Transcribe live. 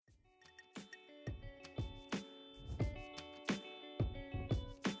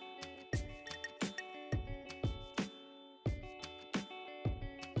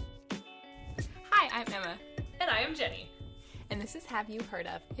I'm Emma. And I am Jenny. And this is Have You Heard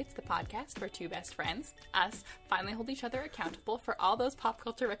Of? It's the podcast where two best friends, us, finally hold each other accountable for all those pop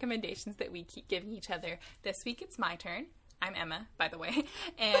culture recommendations that we keep giving each other. This week it's my turn. I'm Emma, by the way.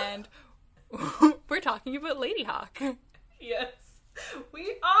 And we're talking about Ladyhawke. Yes,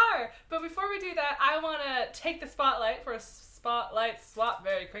 we are. But before we do that, I want to take the spotlight for a spotlight swap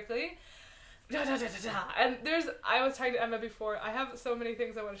very quickly. And I was talking to Emma before. I have so many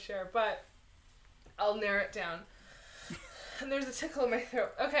things I want to share, but I'll narrow it down. And there's a tickle in my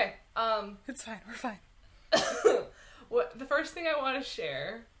throat. Okay. It's fine. We're fine. The first thing I want to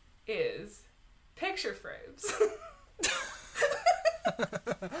share is picture frames.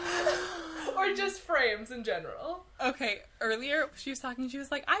 Or just frames in general. Okay, earlier she was like,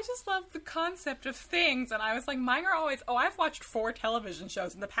 I just love the concept of things. And I was like, mine are always, I've watched 4 television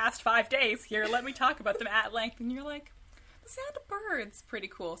shows in the past 5 days. Here, let me talk about them at length. And you're like, the sound of birds. Pretty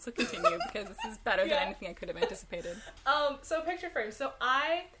cool. So continue, because this is better than anything I could have anticipated. So picture frames. So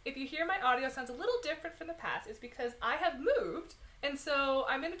if you hear my audio sounds a little different from the past, it's because I have moved. And so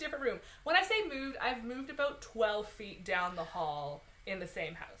I'm in a different room. When I say moved, I've moved about 12 feet down the hall in the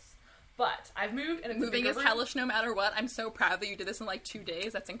same house. But I've moved, and it's moving is hellish no matter what. I'm so proud that you did this in like 2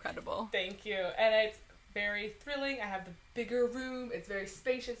 days. That's incredible. Thank you. And it's very thrilling. I have the bigger room. It's very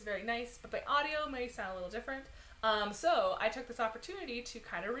spacious, very nice. But my audio may sound a little different. So I took this opportunity to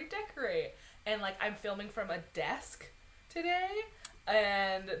kind of redecorate. And like I'm filming from a desk today,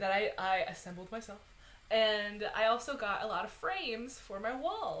 and that I assembled myself. And I also got a lot of frames for my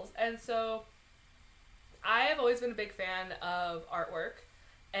walls. And so I have always been a big fan of artwork.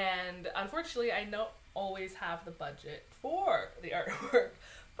 And unfortunately, I don't always have the budget for the artwork.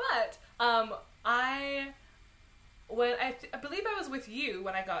 But I believe I was with you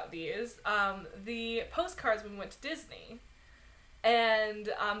when I got these. The postcards when we went to Disney. And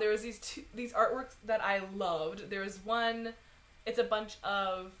there was these artworks that I loved. There was one, it's a bunch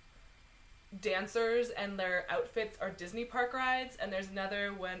of dancers and their outfits are Disney park rides, and there's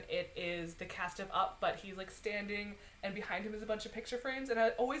another when it is the cast of Up, but he's like standing and behind him is a bunch of picture frames, and I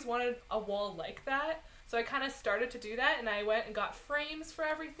always wanted a wall like that, so I kind of started to do that, and I went and got frames for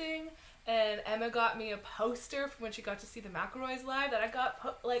everything, and Emma got me a poster from when she got to see the McElroys live that I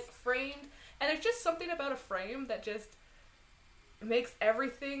got framed, and there's just something about a frame that just makes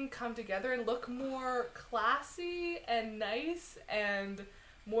everything come together and look more classy and nice and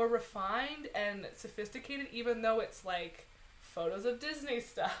more refined and sophisticated, even though it's like photos of Disney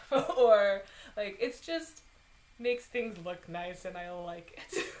stuff or like it's just makes things look nice, and I like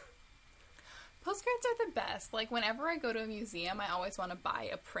it. Postcards are the best. Like whenever I go to a museum, I always want to buy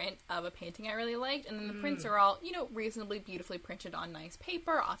a print of a painting I really liked, and then the prints are all, reasonably beautifully printed on nice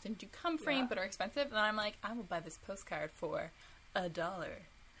paper, often do come framed but are expensive, and I'm like, I will buy this postcard for $1.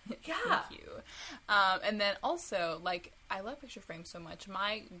 Yeah. Thank you. And then also, like, I love picture frames so much.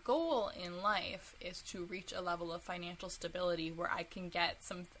 My goal in life is to reach a level of financial stability where I can get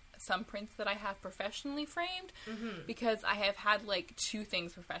some prints that I have professionally framed, because I have had, like, 2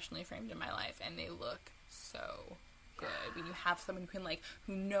 things professionally framed in my life, and they look so good. When you have someone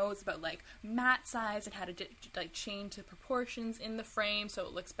who knows about, like, mat size and how to, change the proportions in the frame so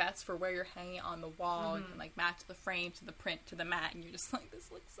it looks best for where you're hanging it on the wall, and can, match the frame to the print to the mat, and you're just like,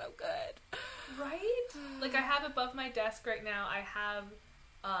 this looks so good. Right? Like, I have above my desk right now, I have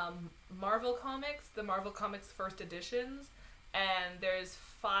Marvel Comics, the Marvel Comics first editions, and there's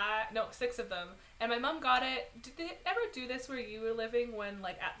 6 of them, and my mom got it. Did they ever do this where you were living when,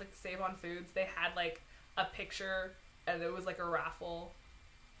 at, Save on Foods, they had, a picture, and it was, a raffle?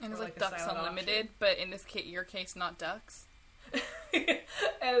 And it was, Ducks Unlimited, auction. But in this case, your case, not ducks.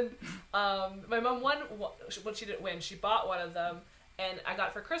 And my mom won, well, she didn't win, she bought one of them, and I got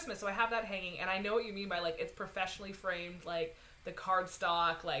it for Christmas, so I have that hanging, and I know what you mean by, it's professionally framed, the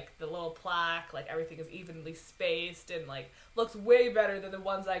cardstock, the little plaque, everything is evenly spaced, and, looks way better than the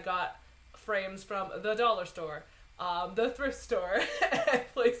ones I got frames from the dollar store, the thrift store,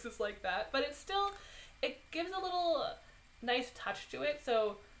 places like that, but it's still, it gives a little nice touch to it,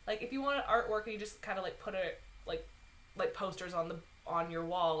 so, if you want an artwork and you just kind of, put it, like posters on your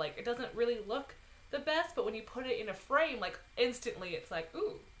wall, it doesn't really look the best, but when you put it in a frame, instantly it's like,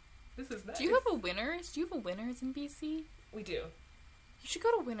 ooh, this is nice. Do you have a Winners? Do you have a Winners in BC? We do. You should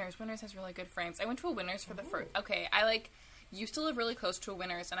go to Winners. Winners has really good frames. I went to a Winners for the first... Okay, I, used to live really close to a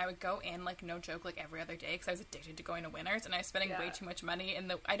Winners, and I would go in, no joke, every other day, because I was addicted to going to Winners, and I was spending way too much money,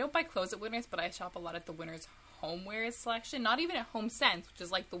 and I don't buy clothes at Winners, but I shop a lot at the Winners Homewares selection, not even at Home Sense, which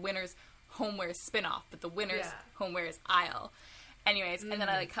is, the Winners Homewares spin-off, but the Winners Homewares aisle. Anyways, and then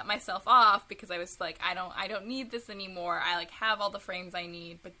I cut myself off because I was like, I don't need this anymore. I have all the frames I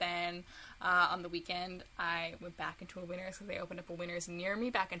need. But then On the weekend, I went back into a Winners because they opened up a Winners near me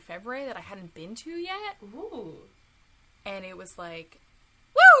back in February that I hadn't been to yet. Ooh. And it was like,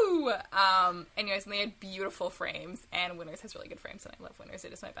 woo! Anyways, and they had beautiful frames, and Winners has really good frames, and I love Winners.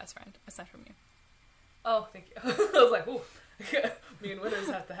 It is my best friend, aside from you. Oh, thank you. I was like, ooh. Me and Winners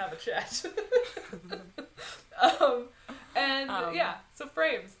have to have a chat. Yeah, so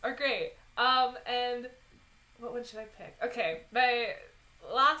frames are great. And what one should I pick? Okay, my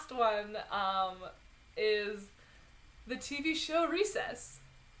last one is the TV show Recess.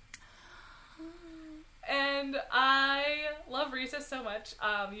 And I love Recess so much.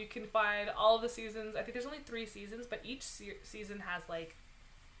 You can find all of the seasons. I think there's only 3 seasons, but each season has like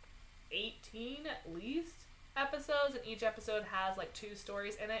 18 at least episodes, and each episode has like 2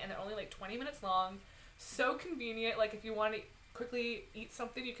 stories in it, and they're only like 20 minutes long. So convenient. Like if you want to quickly eat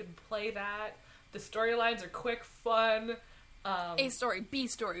something, you can play that. The storylines are quick, fun. A story, B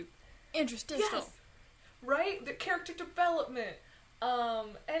story, interstitial. Yes, right? The character development.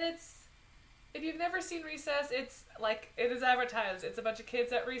 And it's, if you've never seen Recess, it's like it is advertised. It's a bunch of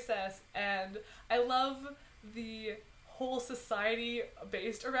kids at recess, and I love the whole society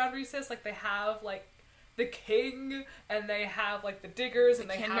based around Recess. Like they have like the king, and they have like the diggers, and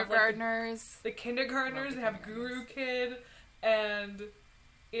they kindergartners. Have like, the kindergartners. They have Guru Kid, and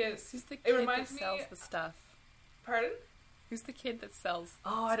who's the kid that sells the stuff? Pardon? Who's the kid that sells?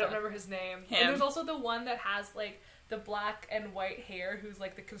 Oh, I don't remember his name. Him. And there's also the one that has like the black and white hair, who's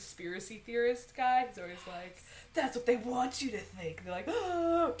like the conspiracy theorist guy. He's always like, "That's what they want you to think." And they're like,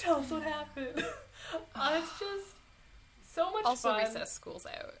 "Oh, tell us what happened." It's just so much also fun. Also, Recess School's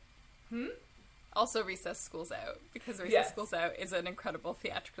Out. Also, Recess School's Out, because Recess School's Out is an incredible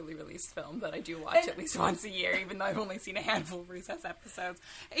theatrically released film that I do watch at least once a year, even though I've only seen a handful of Recess episodes.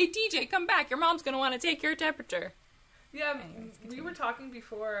 Hey, DJ, come back. Your mom's going to want to take your temperature. Yeah, we were talking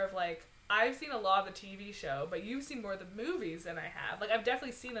before of, like, I've seen a lot of the TV show, but you've seen more of the movies than I have. Like, I've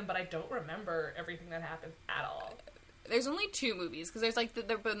definitely seen them, but I don't remember everything that happens at all. There's only 2 movies, because there's, like, and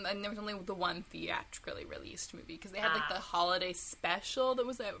there was only the one theatrically released movie, because they had, like, the holiday special that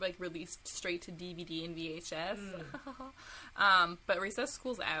was, like, released straight to DVD and VHS. But Recess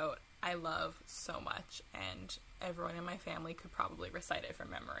School's Out, I love so much, and everyone in my family could probably recite it from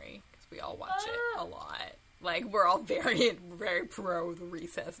memory, because we all watch it a lot. Like, we're all very, very pro the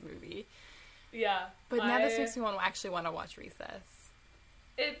Recess movie. Yeah. But now this makes me actually want to watch Recess.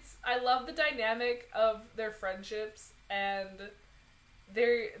 I love the dynamic of their friendships, and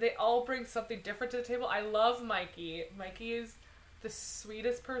they all bring something different to the table. I love Mikey. Mikey is the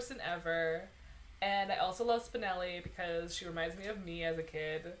sweetest person ever. And I also love Spinelli because she reminds me of me as a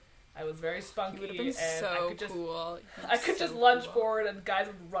kid. I was very spunky, would have been and so cool. I could just lunge forward and guys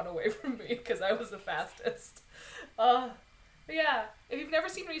would run away from me because I was the fastest. But yeah, if you've never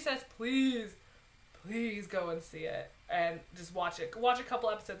seen Recess, please go and see it and just watch it. Watch a couple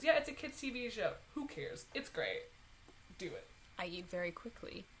episodes. Yeah, it's a kids' TV show. Who cares? It's great. Do it. I eat very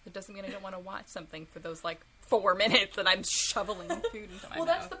quickly. It doesn't mean I don't want to watch something for those, like, 4 minutes that I'm shoveling food into my mouth. Well,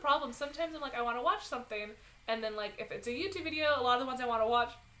 that's the problem. Sometimes I'm like, I want to watch something, and then, like, if it's a YouTube video, a lot of the ones I want to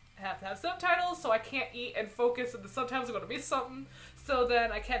watch have to have subtitles, so I can't eat and focus, and sometimes I'm going to miss something, so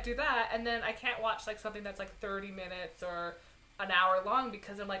then I can't do that, and then I can't watch, like, something that's, like, 30 minutes or an hour long,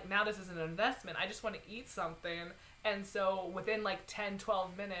 because I'm like, now this is an investment. I just want to eat something, and so within, like, 10,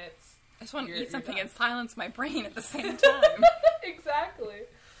 12 minutes... I just want to eat something and silence my brain at the same time. Exactly.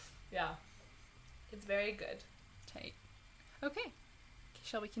 Yeah. It's very good. Tight. Okay.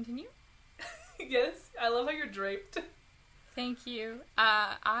 Shall we continue? Yes. I love how you're draped. Thank you.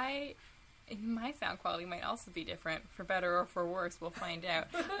 My sound quality might also be different, for better or for worse. We'll find out.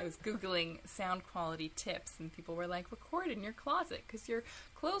 I was Googling sound quality tips, and people were like, record in your closet, because your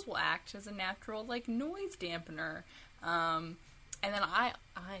clothes will act as a natural, like, noise dampener. And then I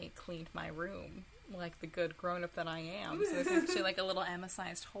cleaned my room like the good grown-up that I am. So there's actually like a little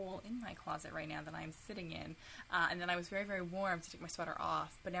Emma-sized hole in my closet right now that I'm sitting in. And then I was very, very warm to take my sweater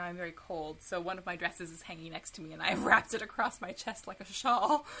off, but now I'm very cold. So one of my dresses is hanging next to me, and I've wrapped it across my chest like a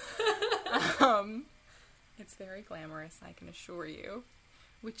shawl. It's very glamorous, I can assure you.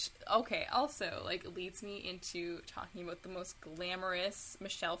 Which, okay, also, like, leads me into talking about the most glamorous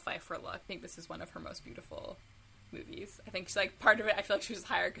Michelle Pfeiffer look. I think this is one of her most beautiful movies. I think she's, like, part of it, I feel like she was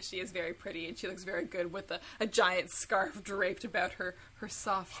hired because she is very pretty and she looks very good with a giant scarf draped about her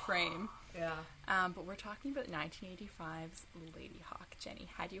soft frame. Yeah. But we're talking about 1985's Lady Hawk. Jenny,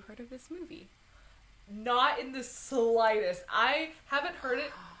 had you heard of this movie? Not in the slightest. I haven't heard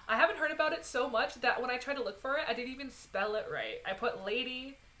about it so much that when I tried to look for it, I didn't even spell it right. I put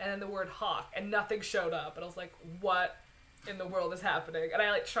lady and then the word hawk and nothing showed up. And I was like, what in the world is happening? And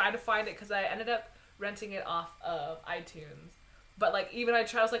I like tried to find it because I ended up renting it off of iTunes. But like even I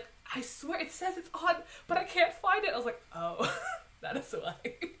was like, I swear it says it's on, but I can't find it. I was like, oh, that is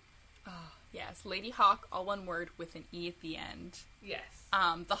why. Oh, yes, Lady Hawk, all one word with an E at the end. Yes.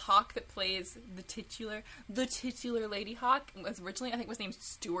 The hawk that plays the titular Lady Hawk was originally, I think, was named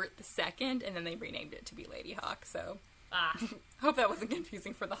Stuart II, and then they renamed it to be Lady Hawk. So, hope that wasn't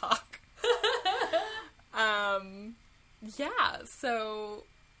confusing for the hawk. Yeah. So,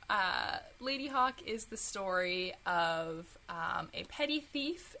 Lady Hawk is the story of a petty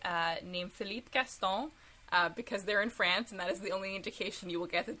thief named Philippe Gaston. Because they're in France, and that is the only indication you will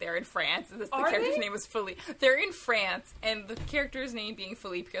get that they're in France. The character's name is Philippe. They're in France, and the character's name being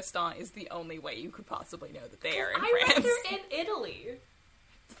Philippe Gaston is the only way you could possibly know that they are in France. I read they're in Italy.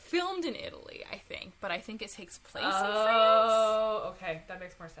 Filmed in Italy, I think, but I think it takes place in France. Oh, okay. That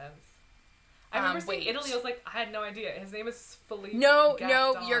makes more sense. I remember seeing Italy, I was like, I had no idea. His name is Philippe Gaston.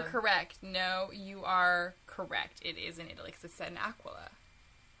 No, you're correct. No, you are correct. It is in Italy, because it's set in Aquila.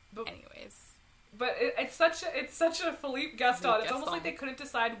 But, anyways. But it's such a Philippe Gaston. It's almost like they couldn't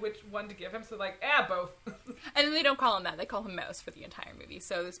decide which one to give him, so like, both. And then they don't call him that. They call him Mouse for the entire movie.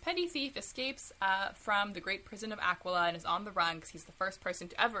 So this petty thief escapes from the great prison of Aquila and is on the run because he's the first person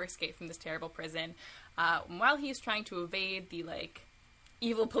to ever escape from this terrible prison. While he's trying to evade the, like,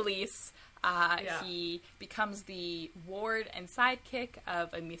 evil police, he becomes the ward and sidekick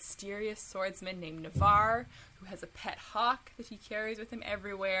of a mysterious swordsman named Navarre, who has a pet hawk that he carries with him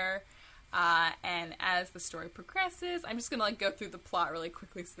everywhere. And as the story progresses, I'm just gonna like go through the plot really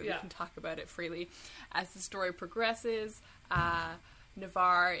quickly so that we can talk about it freely. As the story progresses,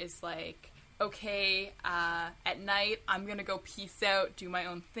 Navarre is like, okay, at night I'm gonna go peace out, do my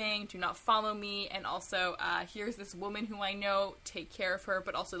own thing, do not follow me, and also here's this woman who I know, take care of her,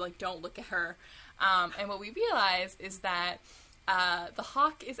 but also like don't look at her. And what we realize is that the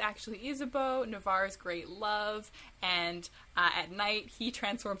hawk is actually Isabeau, Navarre's great love, and at night he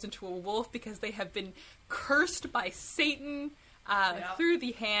transforms into a wolf because they have been cursed by Satan through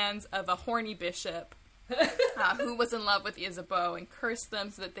the hands of a horny bishop who was in love with Isabeau and cursed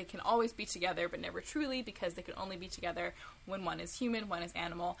them so that they can always be together but never truly, because they can only be together when one is human, one is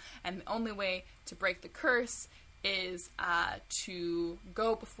animal, and the only way to break the curse is to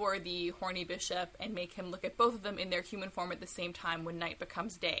go before the horny bishop and make him look at both of them in their human form at the same time when night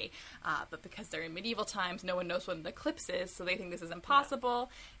becomes day. But because they're in medieval times, no one knows what an eclipse is, so they think this is impossible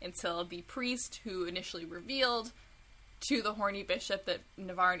until the priest who initially revealed to the horny bishop that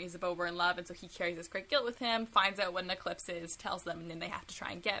Navarre and Isabeau were in love, and so he carries this great guilt with him, finds out what an eclipse is, tells them, and then they have to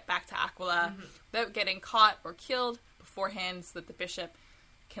try and get back to Aquila without getting caught or killed beforehand so that the bishop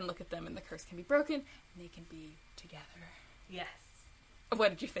can look at them and the curse can be broken and they can be together. Yes. What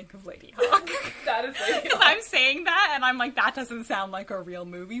did you think of Lady Hawk? That is Lady Hawk. I'm saying that and I'm like, that doesn't sound like a real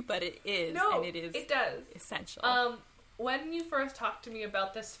movie, but it is. No, and it does. Essential. When you first talked to me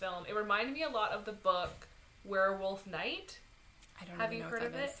about this film, it reminded me a lot of the book Werewolf Night. I don't Have even you know heard what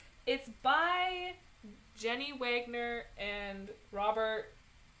of that it? is. It's by Jenny Wagner and Robert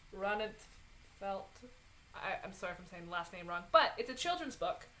Runenfeld. I'm sorry if I'm saying the last name wrong, but it's a children's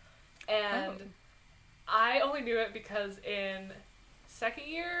book. And I only knew it because in second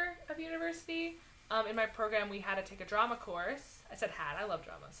year of university, in my program, we had to take a drama course. I said had. I love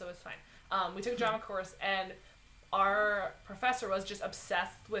drama, so it's fine. We took a drama course, and our professor was just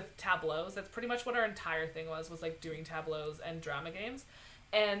obsessed with tableaus. That's pretty much what our entire thing was like doing tableaus and drama games.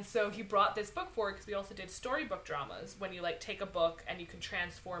 And so he brought this book forward because we also did storybook dramas, when you like take a book and you can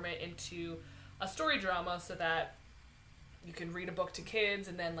transform it into a story drama so that you can read a book to kids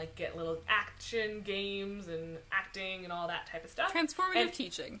and then like get little action games and acting and all that type of stuff. Transformative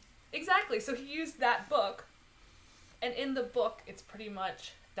teaching. Exactly. So he used that book, and in the book it's pretty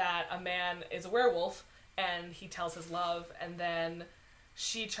much that a man is a werewolf and he tells his love, and then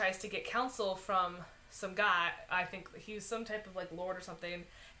she tries to get counsel from some guy. I think he's some type of like lord or something,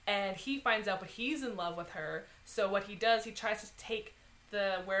 and he finds out, but he's in love with her. So what he does, he tries to take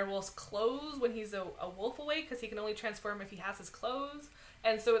the werewolf's clothes when he's a wolf away, because he can only transform if he has his clothes.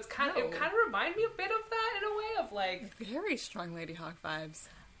 And so it kind of reminded me a bit of that in a way of like very strong Lady Hawk vibes.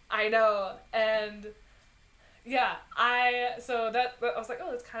 I know. And yeah, I was like,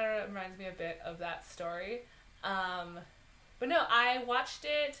 oh, this kind of reminds me a bit of that story. But no, I watched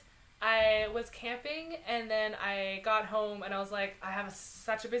it. I was camping, and then I got home, and I was like, I have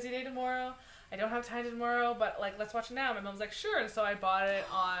such a busy day tomorrow. I don't have time tomorrow, but like, let's watch it now. My mom's like, sure, and so I bought it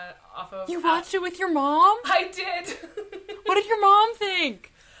off of. You watched it with your mom? I did. What did your mom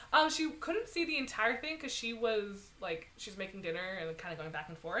think? She couldn't see the entire thing because she was like, she's making dinner and kind of going back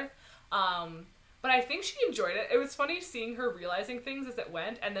and forth. But I think she enjoyed it. It was funny seeing her realizing things as it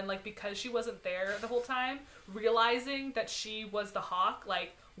went, and then, like, because she wasn't there the whole time, realizing that she was the Hawk,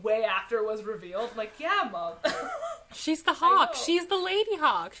 like, way after it was revealed. I'm like, yeah, Mom. She's the Hawk. She's the Lady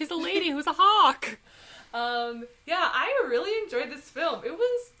Hawk. She's the lady who's a hawk. Yeah, I really enjoyed this film. It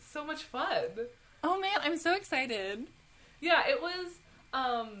was so much fun. Oh man, I'm so excited. Yeah, it was,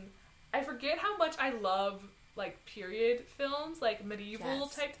 I forget how much I love, like, period films, like, medieval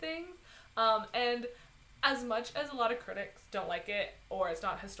type things. And as much as a lot of critics don't like it, or it's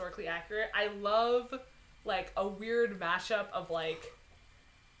not historically accurate, I love, like, a weird mashup of, like,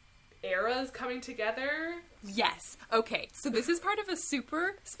 eras coming together. Yes. Okay, so this is part of a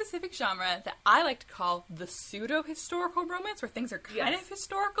super specific genre that I like to call the pseudo-historical romance, where things are kind of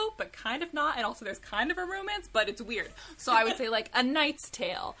historical, but kind of not, and also there's kind of a romance, but it's weird. So I would say, like, A Knight's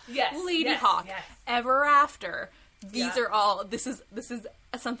Tale, Lady Hawk, Ever After. These are all, this is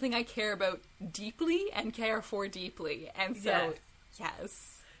something I care about deeply and care for deeply, and so,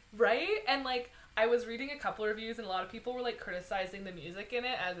 yes. Right? And, like, I was reading a couple reviews, and a lot of people were, like, criticizing the music in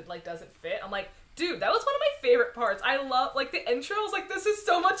it as it, like, doesn't fit. I'm like, dude, that was one of my favorite parts. I love, like, the intro. I was like, this is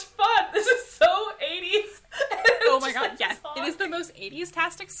so much fun. This is so 80s. Oh my god, yes. It is the most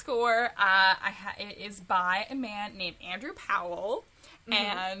 80s-tastic score. It is by a man named Andrew Powell.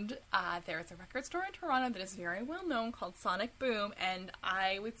 And there is a record store in Toronto that is very well known called Sonic Boom, and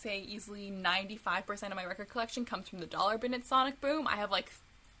I would say easily 95% of my record collection comes from the dollar bin at Sonic Boom. I have, like,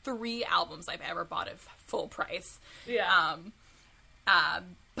 3 albums I've ever bought at full price. Yeah.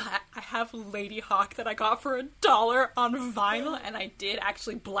 But I have Lady Hawk that I got for $1 on vinyl, and I did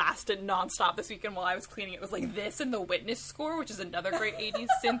actually blast it nonstop this weekend while I was cleaning. It was like this and the Witness score, which is another great 80s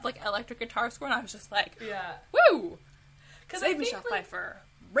synth, like, electric guitar score, and I was just like, woo! Save Michelle Pfeiffer,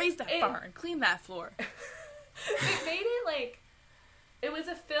 raise that bar, and clean that floor. It made it, like, it was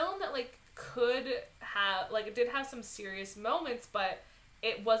a film that, like, could have, like, it did have some serious moments, but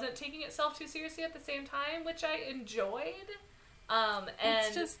it wasn't taking itself too seriously at the same time, which I enjoyed. And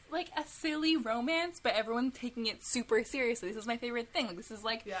it's just, like, a silly romance, but everyone taking it super seriously. This is my favorite thing. Like, this is,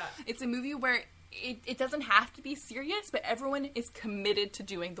 like, it's a movie where it doesn't have to be serious, but everyone is committed to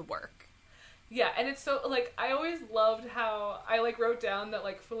doing the work. Yeah, and it's so, like, I always loved how I, like, wrote down that,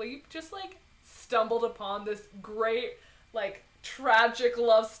 like, Philippe just, like, stumbled upon this great, like, tragic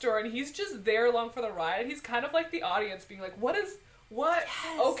love story, and he's just there along for the ride. He's kind of like the audience being like, what? Yes.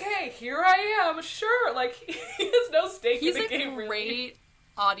 Okay, here I am, sure. Like, he has no stake in the game, really. He's a great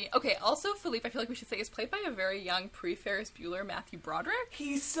audience. Okay, also, Philippe, I feel like we should say, is played by a very young pre-Ferris Bueller Matthew Broderick.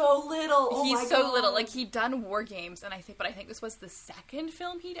 He's so little. Oh my God. He's so little. Like, he'd done War Games, and I think this was the second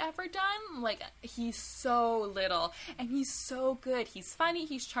film he'd ever done. Like, he's so little, and he's so good. He's funny,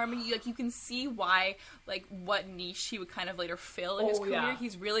 he's charming. Like, you can see why, like, what niche he would kind of later fill in his career. Yeah.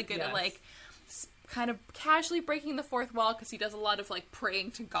 He's really good at, like, kind of casually breaking the fourth wall, because he does a lot of, like,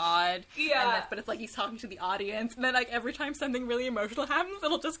 praying to God. Yeah. But it's like he's talking to the audience, and then, like, every time something really emotional happens,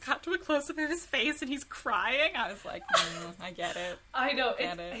 it'll just cut to a close-up of his face, and he's crying. I was like, I get it. I know.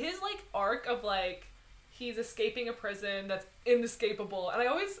 His, like, arc of, like, he's escaping a prison that's inescapable, and I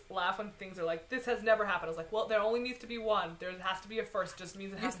always laugh when things are like, this has never happened. I was like, well, there only needs to be one. There has to be a first, just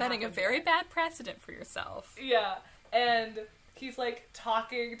means it hasn't happened. You're setting a very bad precedent for yourself. Yeah. And he's, like,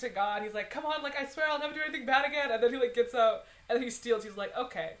 talking to God. He's like, come on, like, I swear I'll never do anything bad again. And then he, like, gets out, and then he steals. He's like,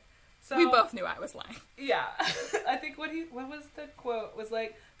 okay. So we both knew I was lying. Yeah. I think what was the quote? Was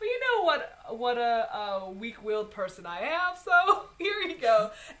like, but you know what a weak-willed person I am, so here you go.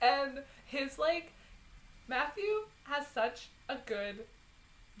 And his, like, Matthew has such a good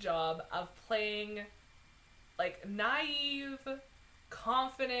job of playing, like, naive,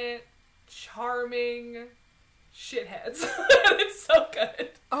 confident, charming shitheads. It's so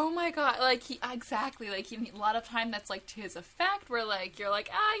good. Oh my god, like, a lot of time that's, like, to his effect, where, like, you're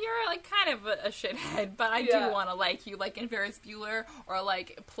like, you're, like, kind of a shithead, but I do want to like you, like, in Ferris Bueller, or,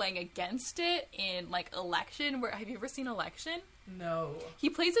 like, playing against it in, like, Election, where, have you ever seen Election? No. He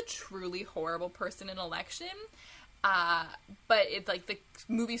plays a truly horrible person in Election, but it's, like, the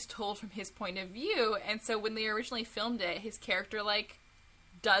movie's told from his point of view, and so when they originally filmed it, his character, like,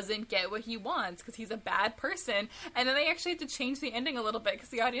 doesn't get what he wants because he's a bad person, and then they actually had to change the ending a little bit because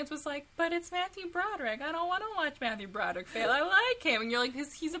the audience was like, but it's Matthew Broderick, I don't want to watch Matthew Broderick fail, I like him, and you're like,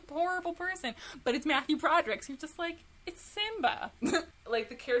 he's a horrible person, but it's Matthew Broderick, so you're just like, it's Simba. Like,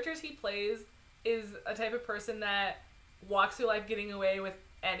 the characters he plays is a type of person that walks through life getting away with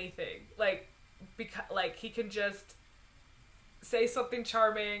anything, like, because, like, he can just say something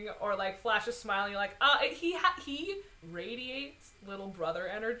charming or, like, flash a smile, and you're like, he radiates little brother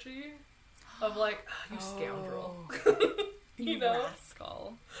energy of, like, you scoundrel. You know?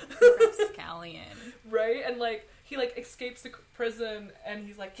 Rascal. Rapscallion. Right? And, like, he, like, escapes the prison, and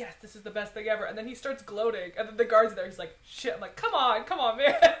he's like, yes, this is the best thing ever. And then he starts gloating, and then the guards are there. He's like, shit. I'm like, come on,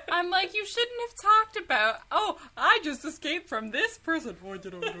 man. I'm like, you shouldn't have talked about, oh, I just escaped from this prison.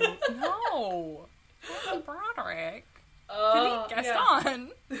 No. Broderick. Philippe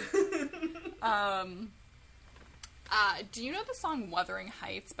Gaston. Yeah. Do you know the song Wuthering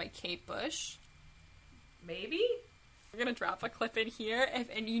Heights by Kate Bush? Maybe? We're gonna drop a clip in here,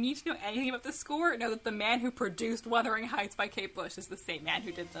 and you need to know anything about the score, know that the man who produced Wuthering Heights by Kate Bush is the same man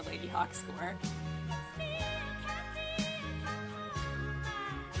who did the Lady Hawk score.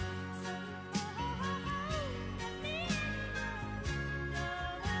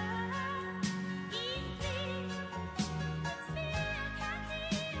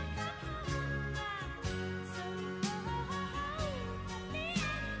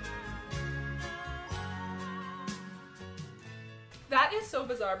 That is so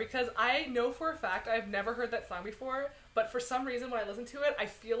bizarre because I know for a fact I've never heard that song before, but for some reason when I listen to it, I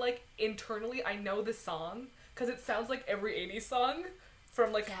feel like internally I know this song because it sounds like every 80s song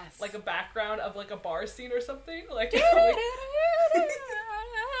from like like a background of like a bar scene or something. Like,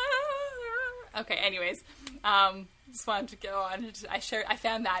 okay, anyways, just wanted to go on. I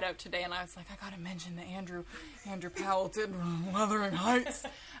found that out today, and I was like, I gotta mention that Andrew Powell did Wuthering Heights.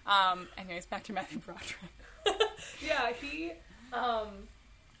 Anyways, back to Matthew Broderick. Yeah, he.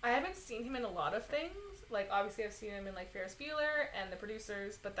 I haven't seen him in a lot of things. Like, obviously, I've seen him in like Ferris Bueller and The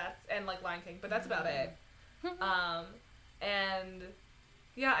Producers, and like Lion King, but that's about it. And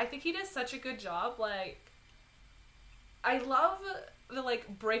yeah, I think he does such a good job. Like, I love the like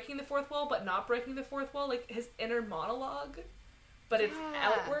breaking the fourth wall, but not breaking the fourth wall. Like his inner monologue, but it's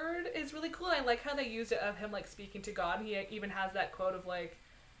outward is really cool. I like how they used it of him like speaking to God. He even has that quote of like,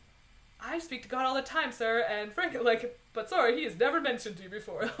 I speak to God all the time, sir, and Frank, like, but sorry, he has never mentioned you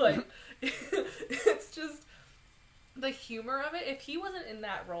before. Like, it's just the humor of it. If he wasn't in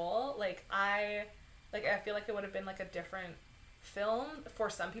that role, I feel like it would have been like a different film. For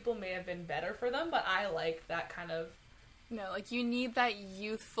some people, may have been better for them, but I like that kind of. No, like, you need that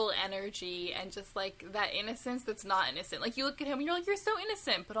youthful energy and just, like, that innocence that's not innocent. Like, you look at him and you're like, you're so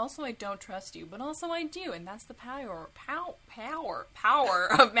innocent, but also I don't trust you, but also I do, and that's the power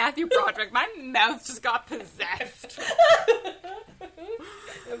of Matthew Broderick. My mouth just got possessed.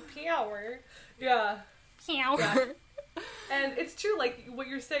 The power. Yeah. Power. Yeah. And it's true, like, what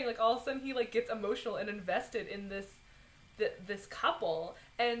you're saying, like, all of a sudden he, like, gets emotional and invested in this couple,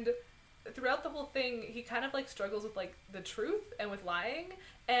 and throughout the whole thing, he kind of, like, struggles with, like, the truth and with lying,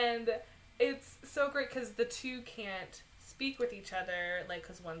 and it's so great because the two can't speak with each other, like,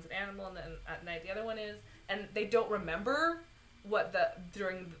 because one's an animal and then at night the other one is, and they don't remember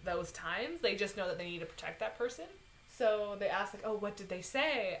during those times. They just know that they need to protect that person. So they ask, like, oh, what did they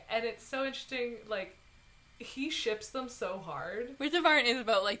say? And it's so interesting, like, he ships them so hard. Which of Art is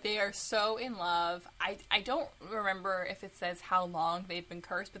about, like, they are so in love. I don't remember if it says how long they've been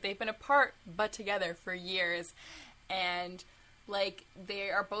cursed, but they've been apart but together for years. And, like, they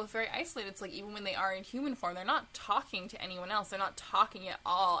are both very isolated. It's like, even when they are in human form, they're not talking to anyone else. They're not talking at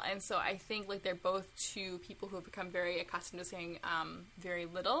all. And so I think, like, they're both two people who have become very accustomed to saying very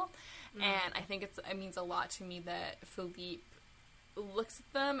little. And I think it means a lot to me that Philippe looks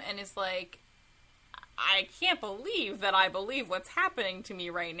at them and is like, I can't believe that I believe what's happening to me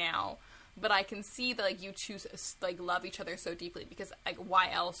right now, but I can see that, like, you choose, like, love each other so deeply, because, like,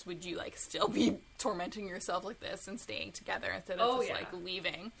 why else would you, like, still be tormenting yourself like this and staying together instead of like,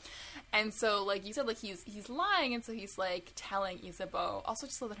 leaving? And so, like you said, like, he's lying, and so he's, like, telling Isabeau, also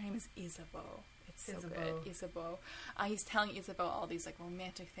just love that her name is Isabeau. It's so good, Isabeau. He's telling Isabeau all these, like,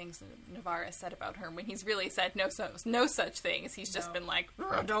 romantic things that Navarre has said about her, when he's really said no such things. He's just been like,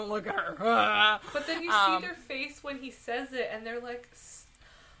 don't look at her. But then you see their face when he says it, and they're, like,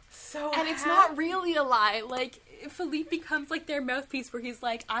 so And happy. it's not really a lie. Like, Philippe becomes, like, their mouthpiece, where he's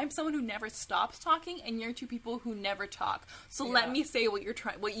like, I'm someone who never stops talking, and you're two people who never talk. So let me say what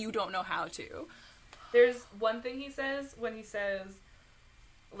you don't know how to. There's one thing he says when he says,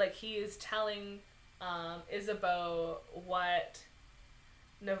 like, he is telling Isabeau what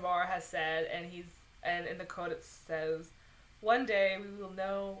Navarre has said, and in the quote it says, one day we will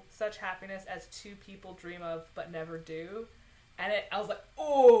know such happiness as two people dream of but never do. And I was like,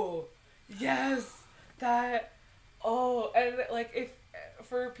 oh, yes, and like, if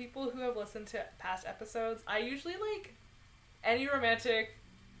for people who have listened to past episodes, I usually, like, any romantic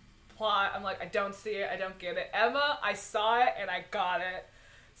plot, I'm like, I don't see it, I don't get it. Emma, I saw it and I got it.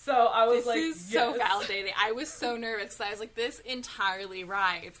 So I was this like, is so validating. I was so nervous because I was like, this entirely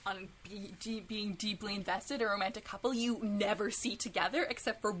rides on being deeply invested in a romantic couple you never see together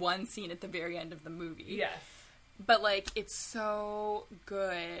except for one scene at the very end of the movie. Yes. But, like, it's so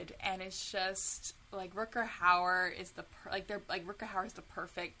good, and it's just, like, Rutger Hauer is the, Rutger Hauer is the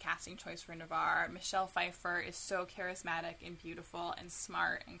perfect casting choice for Navarre. Michelle Pfeiffer is so charismatic and beautiful and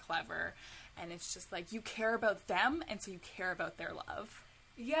smart and clever, and it's just, like, you care about them, and so you care about their love.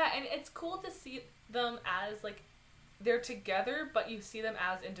 Yeah, and it's cool to see them as, like, they're together, but you see them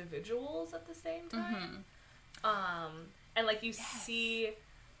as individuals at the same time. And, like, you see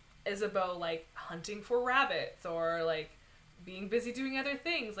Isabeau, like, hunting for rabbits or, like, being busy doing other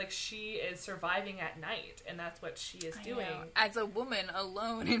things. Like, she is surviving at night, and that's what she is doing. As a woman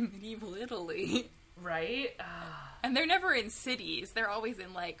alone in medieval Italy. Right? And they're never in cities. They're always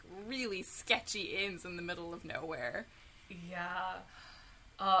in, like, really sketchy inns in the middle of nowhere. Yeah.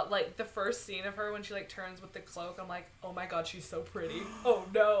 Like, the first scene of her when she, like, turns with the cloak, I'm like, oh my god, she's so pretty. Oh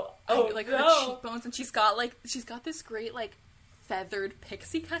no. Oh, like, no. her cheekbones, and she's got this great, like, feathered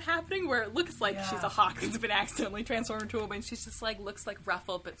pixie cut happening where it looks like she's a hawk that's been accidentally transformed into a woman. She's just like looks like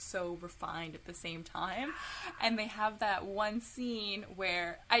ruffled but so refined at the same time. And they have that one scene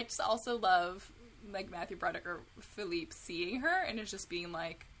where I just also love like Matthew Broderick or Philippe seeing her and is just being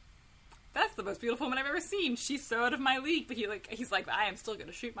like, that's the most beautiful woman I've ever seen. She's so out of my league. But he's like, I am still going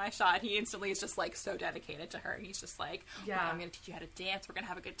to shoot my shot. He instantly is just, like, so dedicated to her. And he's just like, I'm going to teach you how to dance. We're going to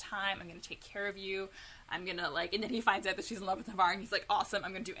have a good time. I'm going to take care of you. I'm going to, like... And then he finds out that she's in love with Navarre. And he's like, awesome.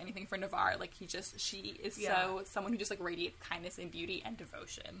 I'm going to do anything for Navarre. Like, she is so... Someone who just, like, radiates kindness and beauty and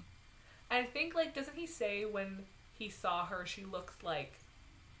devotion. I think, like, doesn't he say when he saw her, she looks like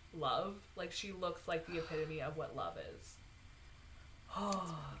love? Like, she looks like the epitome of what love is.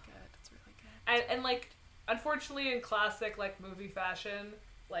 Oh, that's really good. And like, unfortunately in classic, like, movie fashion,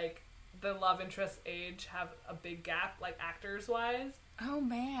 like, the love interests age have a big gap, like, actors-wise. Oh,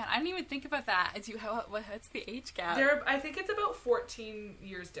 man. I didn't even think about that. What's the age gap? I think it's about 14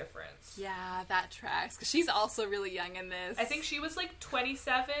 years difference. Yeah, that tracks. Because she's also really young in this. I think she was, like,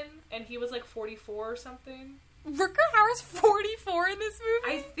 27, and he was, like, 44 or something. Rutger Hauer's 44 in this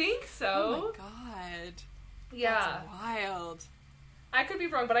movie? I think so. Oh, my God. Yeah. That's wild. I could be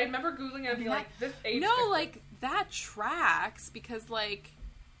wrong, but I remember Googling it and being like, this age No, difference. like, that tracks, because, like,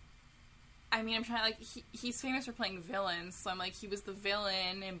 I mean, I'm trying, like, he's famous for playing villains, so I'm like, he was the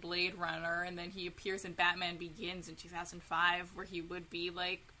villain in Blade Runner, and then he appears in Batman Begins in 2005, where he would be,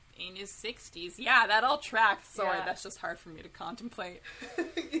 like, in his 60s. Yeah, that all tracks. Sorry, that's just hard for me to contemplate.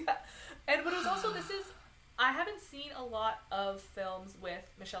 Yeah. But it was also, I haven't seen a lot of films with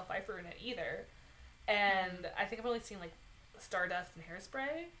Michelle Pfeiffer in it either, and I think I've only seen, like, Stardust and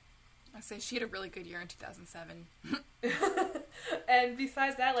Hairspray. I say she had a really good year in 2007. And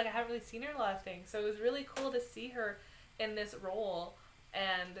besides that, like, I haven't really seen her in a lot of things, so it was really cool to see her in this role,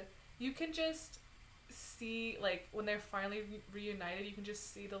 and you can just see, like, when they're finally reunited, you can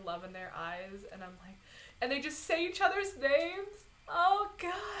just see the love in their eyes, and I'm like, and they just say each other's names. Oh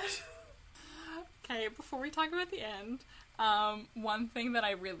gosh. Okay, before we talk about the end, one thing that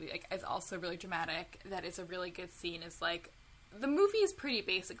I really like is also really dramatic, that is a really good scene, is like, the movie is pretty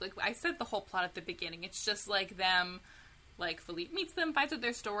basic. Like, I said the whole plot at the beginning. It's just, like, them, like, Philippe meets them, finds out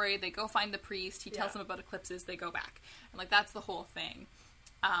their story, they go find the priest, he tells them about eclipses, they go back. And, like, that's the whole thing.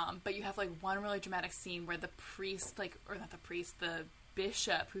 But you have, like, one really dramatic scene where the priest, like, or not the priest, the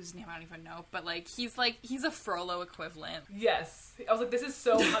bishop, whose name I don't even know, but, like, he's a Frollo equivalent. Yes. I was like, this is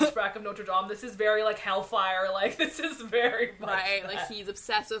so Hunchback of Notre Dame. This is very, like, Hellfire. Like, this is very much right, that. Like, he's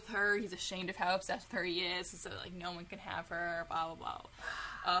obsessed with her, he's ashamed of how obsessed with her he is, so, like, no one can have her, blah, blah,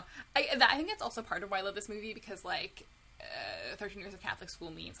 blah. I think that's also part of why I love this movie, because, like, 13 years of Catholic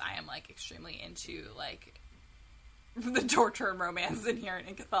school means I am, like, extremely into, like, the torture and romance inherent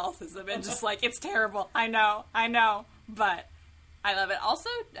in Catholicism, and just, like, it's terrible. I know, but I love it. Also,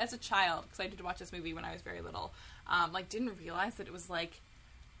 as a child, because I did watch this movie when I was very little, like, didn't realize that it was, like,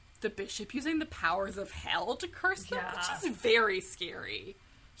 the bishop using the powers of hell to curse them, which is very scary.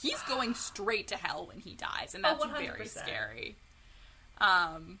 He's going straight to hell when he dies, and that's very scary.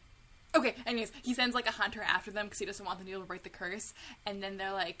 Okay, anyways, he sends, like, a hunter after them because he doesn't want them to be able to break the curse, and then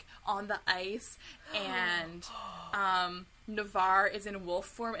they're, like, on the ice, and, Navarre is in wolf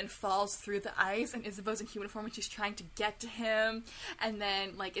form and falls through the ice, and Isabeau's in human form and she's trying to get to him, and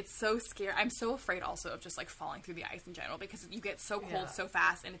then, like, it's so scary. I'm so afraid also of just, like, falling through the ice in general, because you get so cold so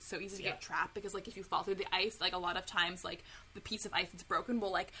fast, and it's so easy to get trapped, because, like, if you fall through the ice, like, a lot of times, like, the piece of ice that's broken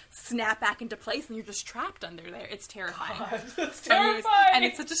will, like, snap back into place, and you're just trapped under there. It's terrifying. God, that's terrifying! And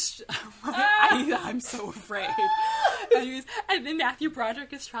it's such a... I'm so afraid. And then Matthew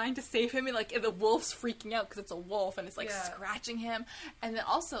Broderick is trying to save him, and, like, the wolf's freaking out, because it's a wolf, and it's, like, scratching him. And then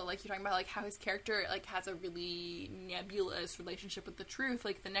also, like, you're talking about, like, how his character, like, has a really nebulous relationship with the truth.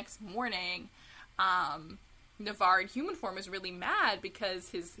 Like, the next morning, Navarre in human form is really mad because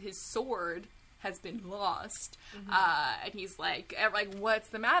his sword has been lost. And he's like, what's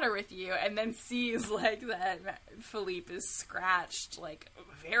the matter with you? And then sees, like, that Philippe is scratched, like,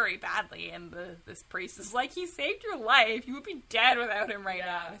 very badly, and this priest is like, he saved your life, you would be dead without him right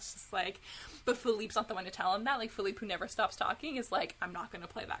now. And it's just like, but Philippe's not the one to tell him that. Like, Philippe, who never stops talking, is like, I'm not gonna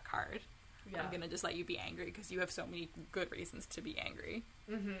play that card. I'm gonna just let you be angry, because you have so many good reasons to be angry.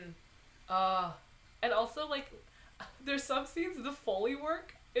 And also, like, there's some scenes, the Foley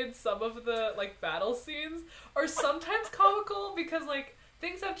work in some of the, like, battle scenes are sometimes comical, because, like,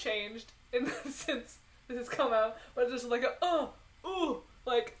 things have changed since this has come out, but it's just like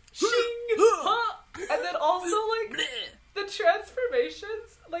like, shing, huh, and then also, like, the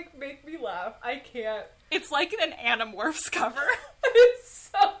transformations, like, make me laugh. I can't. It's like an Animorphs cover. It's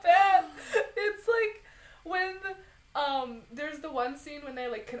so bad. It's like when there's the one scene when they,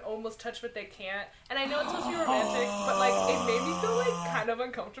 like, can almost touch but they can't, and I know it's supposed to be romantic, but, like, it made me feel, like, kind of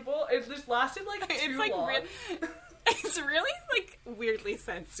uncomfortable. It just lasted, like, too long. It's really, like, weirdly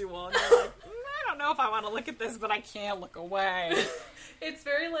sensual, and you're like, I don't know if I want to look at this, but I can't look away. It's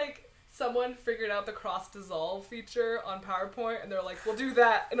very, like, someone figured out the cross-dissolve feature on PowerPoint, and they're like, we'll do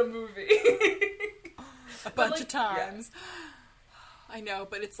that in a movie. A bunch of times. Yeah. I know,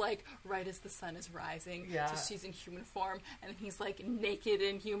 but it's like right as the sun is rising, so she's in human form, and he's like naked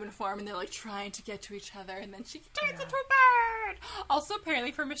in human form, and they're like trying to get to each other, and then she turns into a bird. Also,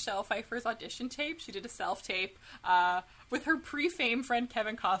 apparently for Michelle Pfeiffer's audition tape, she did a self-tape with her pre-fame friend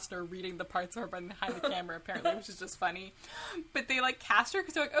Kevin Costner reading the parts of her behind the camera, apparently, which is just funny. But they, like, cast her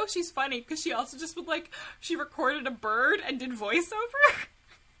because they're like, oh, she's funny, because she also just would, like, she recorded a bird and did voiceover.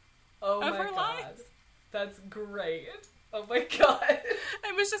 Oh my God. Lines. That's great. Oh my God.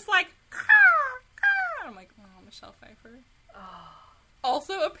 It was just like, caw, caw. I'm like, oh, Michelle Pfeiffer. Oh.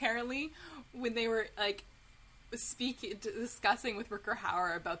 Also, apparently, when they were, like, discussing with Rutger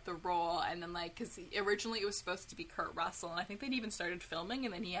Hauer about the role, and then, like, because originally it was supposed to be Kurt Russell, and I think they'd even started filming,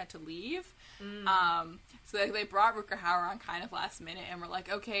 and then he had to leave. So they brought Rutger Hauer on kind of last minute, and were like,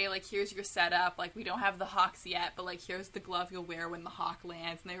 okay, like, here's your setup, like, we don't have the hawks yet, but, like, here's the glove you'll wear when the hawk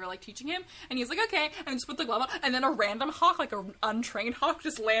lands, and they were, like, teaching him, and he was like, okay, and just put the glove on, and then a random hawk, like, an untrained hawk,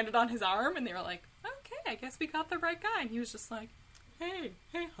 just landed on his arm, and they were like, okay, I guess we got the right guy, and he was just like, hey,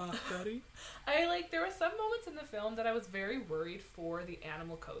 hawk buddy. There were some moments in the film that I was very worried for the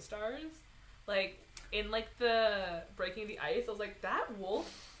animal co-stars, like, in, like, the Breaking the Ice, I was like, that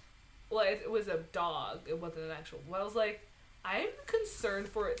wolf, well, it was a dog, it wasn't an actual, well, I was like, I'm concerned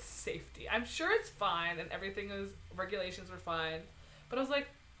for its safety. I'm sure it's fine, and regulations were fine, but I was like,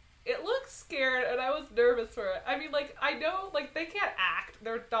 it looks scared, and I was nervous for it. I mean, like, I know, like, they can't act,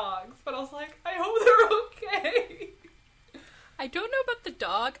 they're dogs, but I was like, I hope they're okay. I don't know about the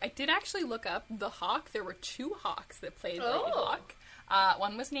dog. I did actually look up the hawk. There were 2 hawks that played Lady Hawk.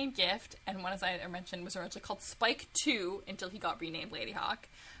 One was named Gift, and one, as I mentioned, was originally called Spike 2 until he got renamed Lady Hawk.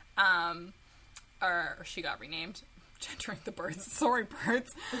 Or she got renamed. Gendering the birds. Sorry,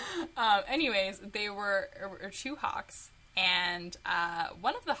 birds. Anyways, they were 2 hawks, and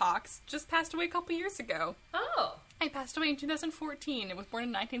one of the hawks just passed away a couple years ago. Oh. It passed away in 2014. It was born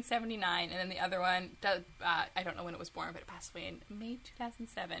in 1979, and then the other one, I don't know when it was born, but it passed away in May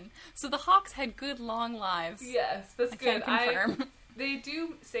 2007. So the hawks had good, long lives. Yes, that's good. I can confirm. They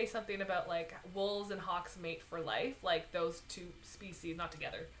do say something about, like, wolves and hawks mate for life, like, those 2 species, not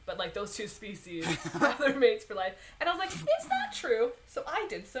together, but, like, those 2 species are their mates for life. And I was like, is that true? So I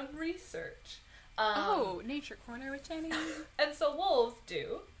did some research. Nature Corner with Jenny. And so wolves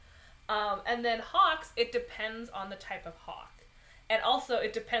do. And then hawks, it depends on the type of hawk. And also,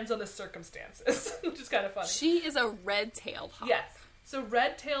 it depends on the circumstances, which is kind of funny. She is a red-tailed hawk. Yes. So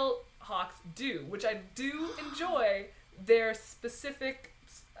red-tailed hawks do, which I do enjoy, their specific,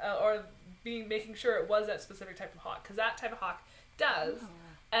 or making sure it was that specific type of hawk. Because that type of hawk does. Oh.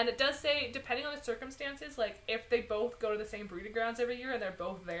 And it does say, depending on the circumstances, like, if they both go to the same breeding grounds every year and they're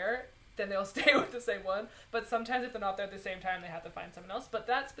both there, then they'll stay with the same one. But sometimes if they're not there at the same time, they have to find someone else. But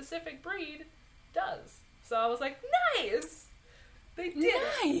that specific breed does. So I was like, nice! They did it.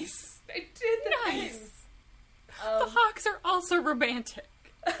 Nice! They did the thing. Nice! The Hawks are also romantic.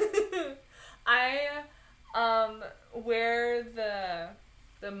 Where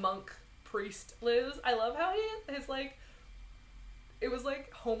the monk priest lives, I love how his like, it was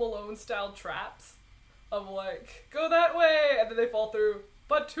like Home Alone style traps of like, go that way, and then they fall through,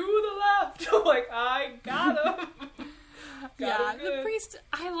 but to the left. I'm like, I got him. Yeah, the priest,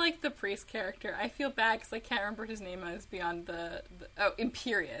 I like the priest character. I feel bad because I can't remember his name as beyond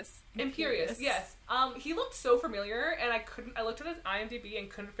Imperius. Imperius, yes. He looked so familiar, and I looked at his IMDb and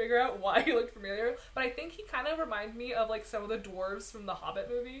couldn't figure out why he looked familiar, but I think he kind of reminded me of, like, some of the dwarves from the Hobbit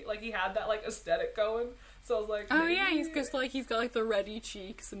movie. Like, he had that, like, aesthetic going, so I was like, oh, yeah, he's just, like, he's got, like, the ruddy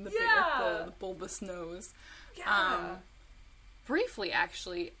cheeks and the, big, like, the bulbous nose. Yeah. Briefly,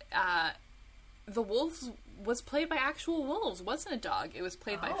 actually, the wolves was played by actual wolves, wasn't a dog. It was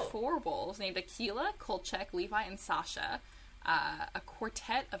played by 4 wolves named Aquila, Kolchak, Levi, and Sasha. A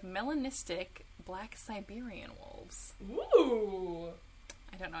quartet of melanistic black Siberian wolves. Ooh!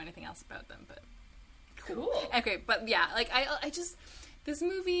 I don't know anything else about them, but cool. Okay, but yeah, like, I just, this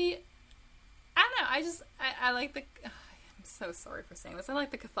movie, I don't know, I like the, I'm so sorry for saying this, I like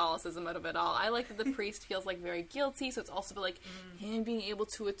the Catholicism out of it all. I like that the priest feels, like, very guilty, so it's also, like, him being able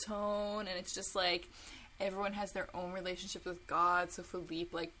to atone, and it's just, like, everyone has their own relationship with God, so Philippe,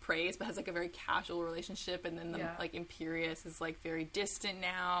 like, prays, but has, like, a very casual relationship, and then, like, Imperius is, like, very distant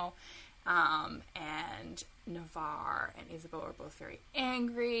now, and Navarre and Isabeau are both very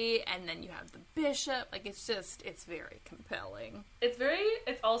angry, and then you have the bishop, like, it's very compelling.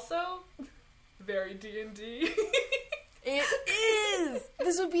 It's also very D&D. It is!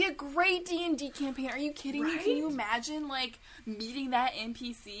 This would be a great D&D campaign. Are you kidding me? Right? Can you imagine, like, meeting that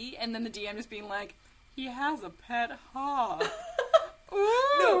NPC, and then the DM just being like, he has a pet hawk.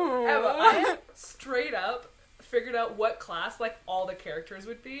 Ooh. No, Emma, I straight up figured out what class, like, all the characters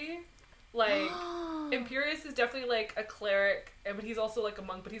would be. Like, Imperius is definitely, like, a cleric, but he's also, like, a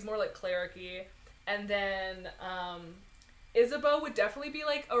monk, but he's more, like, cleric-y. And then, Isabeau would definitely be,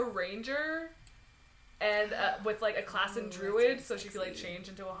 like, a ranger, and, with, like, a class in druid, so she could, like, change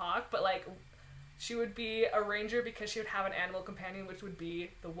into a hawk, but, like, she would be a ranger because she would have an animal companion, which would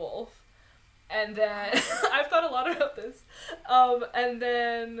be the wolf. And then, I've thought a lot about this. And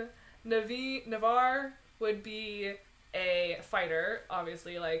then Navarre would be a fighter,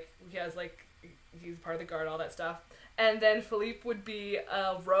 obviously, like, he's part of the guard, all that stuff. And then Philippe would be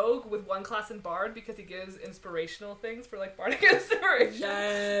a rogue with 1 class in Bard because he gives inspirational things for, like, bardic inspiration.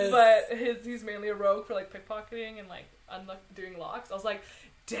 Yes. But he's mainly a rogue for, like, pickpocketing and, like, doing locks. I was like,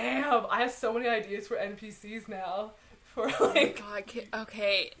 damn, I have so many ideas for NPCs now. For, like... Oh my god,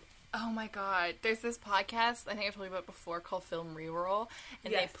 okay. Oh my god. There's this podcast, I think I've told you about before, called Film Reroll,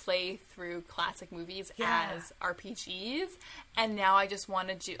 and they play through classic movies as RPGs, and now I just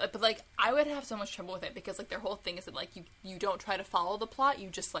wanted to, but, like, I would have so much trouble with it, because, like, their whole thing is that, like, you don't try to follow the plot, you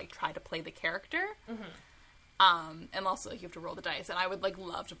just, like, try to play the character. And also, like, you have to roll the dice, and I would, like,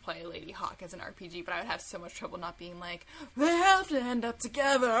 love to play Lady Hawk as an RPG, but I would have so much trouble not being like, they have to end up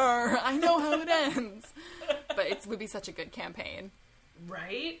together, I know how it ends. But it would be such a good campaign.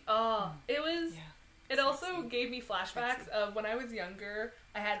 Right? Oh, it was... Yeah. It also gave me flashbacks of when I was younger.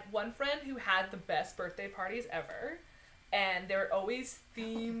 I had one friend who had the best birthday parties ever, and they were always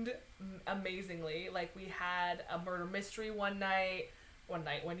themed amazingly. Like, we had a murder mystery one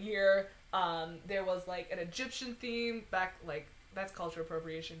year. There was, like, an Egyptian theme back, like, that's cultural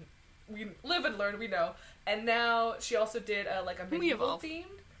appropriation. We live and learn, we know. And now she also did a medieval theme.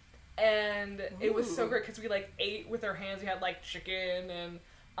 And it was so great because we, like, ate with our hands. We had, like, chicken,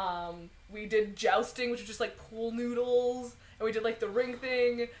 and we did jousting, which was just, like, pool noodles. And we did, like, the ring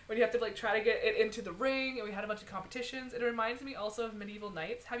thing when you have to, like, try to get it into the ring. And we had a bunch of competitions. It reminds me also of Medieval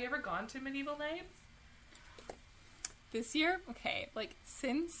Nights. Have you ever gone to Medieval Nights? This year? Okay, like,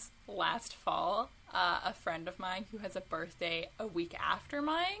 since last fall, a friend of mine who has a birthday a week after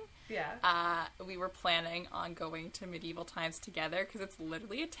mine, we were planning on going to Medieval Times together, because it's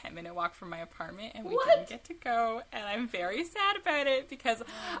literally a 10-minute walk from my apartment, and we didn't get to go, and I'm very sad about it, because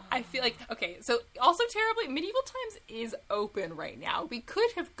I feel like, okay, so, also terribly, Medieval Times is open right now. We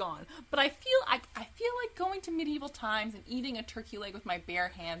could have gone, but I feel like going to Medieval Times and eating a turkey leg with my bare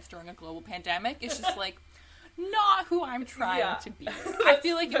hands during a global pandemic is just, like, not who I'm trying to be. I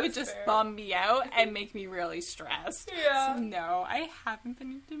feel like it would just bum me out and make me really stressed. Yeah. So no, I haven't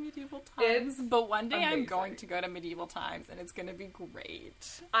been to Medieval Times, but one day I'm going to go to Medieval Times, and it's going to be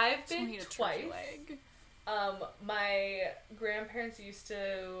great. I've been twice. My grandparents used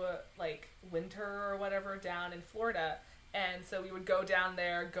to, like, winter or whatever down in Florida, And so we would go down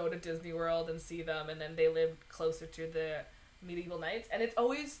there, go to Disney World and see them, and then they lived closer to the medieval knights. And it's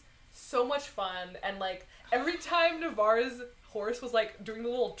always so much fun, and like every time Navarre's horse was like doing the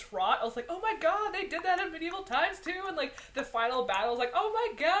little trot, I was like, oh my god, they did that in medieval times too. And like the final battle, I was like, oh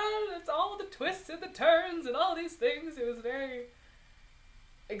my god, it's all the twists and the turns and all these things. It was very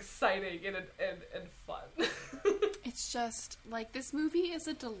exciting and fun. It's just like, this movie is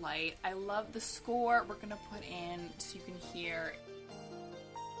a delight. I love the score we're gonna put in so you can hear.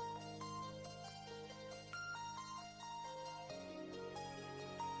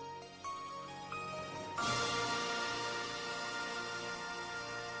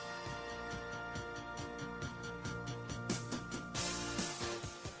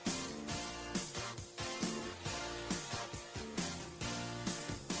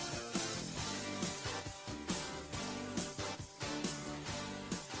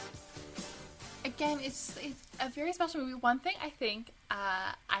 Again, it's a very special movie. One thing I think,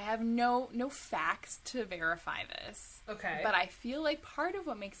 I have no facts to verify this. Okay. But I feel like part of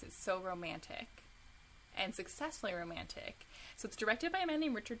what makes it so romantic and successfully romantic. So it's directed by a man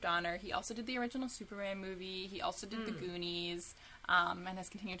named Richard Donner. He also did the original Superman movie. He also did The Goonies, and has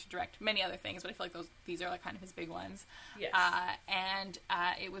continued to direct many other things. But I feel like these are like kind of his big ones. Yes. And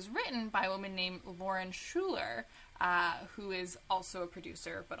it was written by a woman named Lauren Schuler, who is also a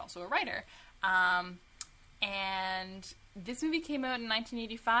producer but also a writer. And this movie came out in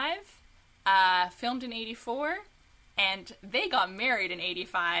 1985, filmed in 84, and they got married in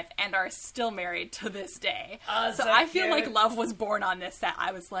 85 and are still married to this day. So I feel like love was born on this set.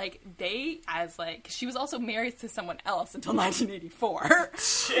 I was like, she was also married to someone else until 1984.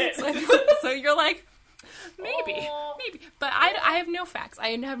 Shit. So you're like, maybe. But I have no facts. I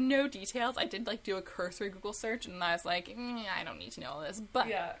have no details. I did like do a cursory Google search, and I was like, I don't need to know all this. But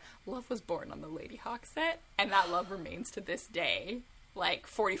yeah. Love was born on the Lady Hawk set, and that love remains to this day, like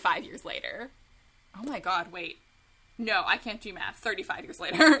 45 years later. Oh my god, wait. No, I can't do math. 35 years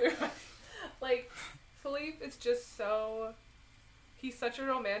later. Like, Philippe is just so... He's such a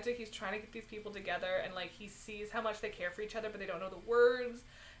romantic. He's trying to get these people together, and like he sees how much they care for each other, but they don't know the words.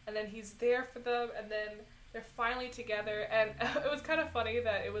 And then he's there for them, and then they're finally together. And it was kind of funny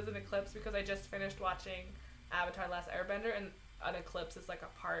that it was an eclipse, because I just finished watching Avatar: Last Airbender, and an eclipse is like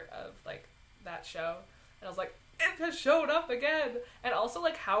a part of like that show. And I was like, it has showed up again. And also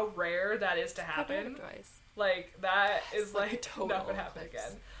like how rare that is to happen. Like that is like not gonna happen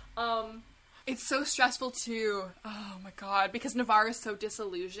again. It's so stressful too. Oh my god, because Navarre is so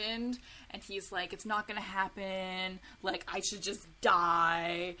disillusioned, and he's like, it's not gonna happen, like I should just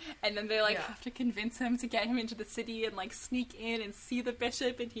die. And then they like have to convince him to get him into the city and like sneak in and see the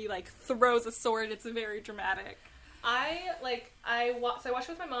bishop, and he like throws a sword. It's very dramatic. I watched it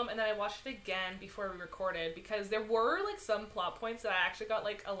with my mom, and then I watched it again before we recorded, because there were like some plot points that I actually got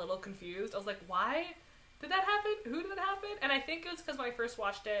like a little confused. I was like, why did that happen? Who did that happen? And I think it was because when I first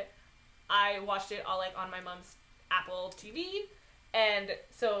watched it, I watched it all like on my mom's Apple TV, and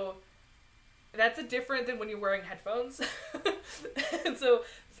so that's different than when you're wearing headphones. And so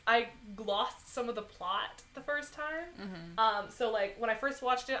I lost some of the plot the first time. Mm-hmm. So like when I first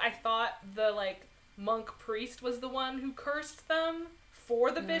watched it, I thought the like monk priest was the one who cursed them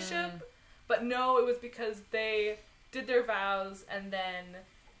for the bishop, but no, it was because they did their vows, and then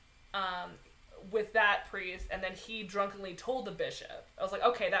with that priest, and then he drunkenly told the bishop. I was like,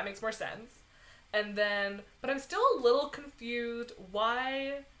 okay, that makes more sense. And then, but I'm still a little confused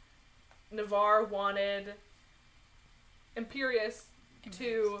why Navarre wanted Imperius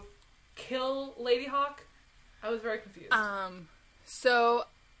to kill Lady Hawk. I was very confused. So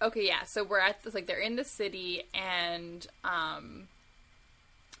we're at this, like, they're in the city, and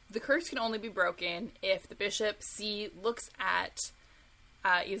the curse can only be broken if the bishop looks at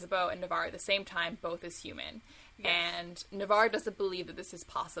Isabeau and Navarre at the same time, both as human. Yes. And Navarre doesn't believe that this is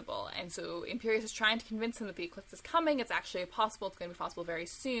possible, and so Imperius is trying to convince him that the eclipse is coming. It's actually possible. It's going to be possible very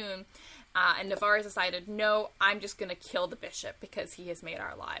soon. And Navarre has decided, no, I'm just going to kill the bishop because he has made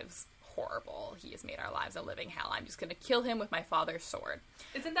our lives horrible. He has made our lives a living hell. I'm just going to kill him with my father's sword.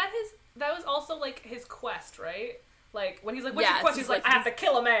 Isn't that that was also like his quest, right? Like, when he's like, what's your quest? He's like, I have to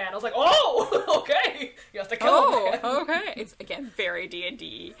kill a man. I was like, oh, okay. You have to kill a man. Oh, okay. It's, again, very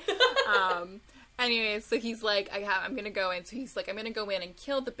D&D. Anyways, so he's like, I'm going to go in. So he's like, I'm going to go in and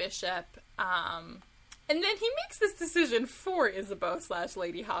kill the bishop. And then he makes this decision for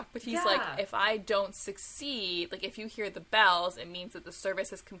Isabeau/Lady Hawk. But he's like, if I don't succeed, like, if you hear the bells, it means that the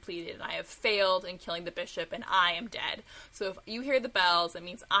service is completed and I have failed in killing the bishop and I am dead. So if you hear the bells, it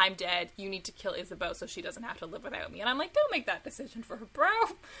means I'm dead. You need to kill Isabeau so she doesn't have to live without me. And I'm like, don't make that decision for her, bro.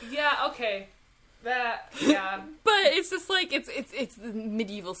 Yeah, okay. Yeah. But it's just like it's the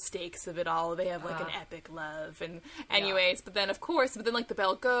medieval stakes of it all. They have like an epic love, and anyways. But then like the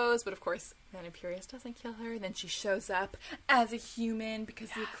bell goes. But of course, then Imperius doesn't kill her. Then she shows up as a human because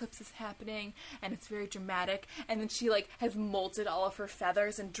the eclipse is happening, and it's very dramatic. And then she like has molted all of her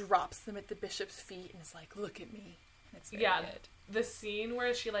feathers and drops them at the bishop's feet, and is like, "Look at me." And it's very good. The scene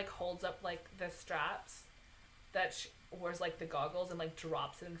where she like holds up like the straps that she wears like the goggles and like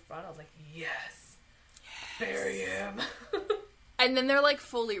drops it in front. I was like, yes. Bury him. And then they're like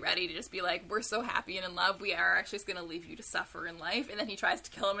fully ready to just be like, we're so happy and in love, we are actually just gonna leave you to suffer in life. And then he tries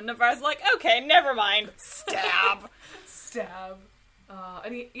to kill him, and Navarre's like, okay, never mind. Stab. Stab.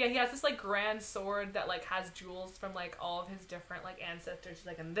 And he has this like grand sword that like has jewels from like all of his different like ancestors. He's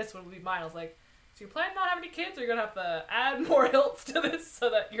like, and this one will be mine. I was like, so you plan on not having any kids, or you're gonna have to add more hilts to this so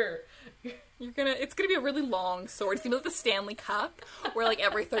that it's gonna be a really long sword. It's gonna be like the Stanley Cup, where like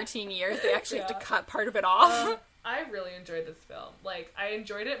every 13 years they actually have to cut part of it off. I really enjoyed this film. Like, I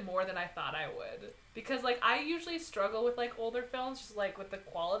enjoyed it more than I thought I would. Because, like, I usually struggle with, like, older films, just, like, with the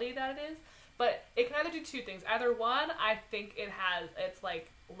quality that it is. But it can either do two things. Either one, I think it's, like,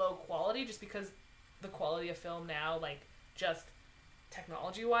 low quality, just because the quality of film now, like, just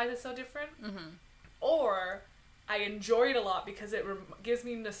technology-wise is so different. Mm-hmm. Or I enjoy it a lot because it gives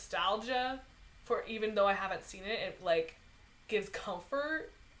me nostalgia for, even though I haven't seen it, it, like, gives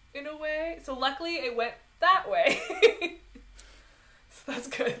comfort in a way. So luckily it went that way. So that's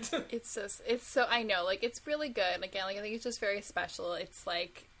good. It's so, I know, like, it's really good. And again, like, I think it's just very special. It's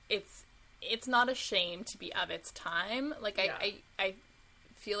like, it's not a shame to be of its time. Like, I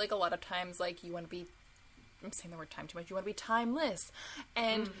feel like a lot of times, like, you want to be, I'm saying the word time too much, you want to be timeless.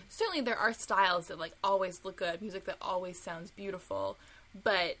 And certainly there are styles that, like, always look good, music that always sounds beautiful,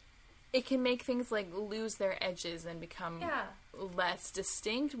 but it can make things, like, lose their edges and become less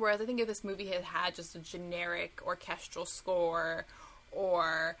distinct. Whereas I think if this movie had just a generic orchestral score,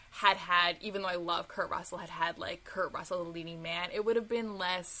 or had, even though I love Kurt Russell, had like Kurt Russell the leading man, it would have been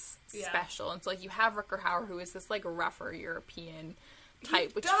less special. And so, like, you have Rutger Hauer, who is this, like, rougher European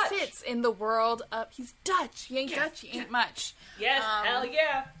type, which fits in the world of, he's Dutch. He ain't Dutch, he ain't much. Yes, hell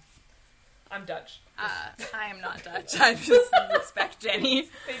yeah. I'm Dutch. I am not Dutch. I just respect Jenny.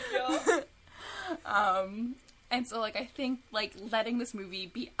 Thank you. And so, like, I think, like, letting this movie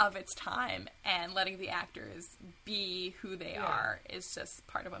be of its time and letting the actors be who they are is just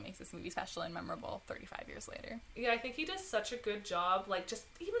part of what makes this movie special and memorable 35 years later. Yeah, I think he does such a good job. Like, just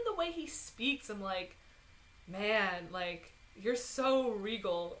even the way he speaks, I'm like, man, like, you're so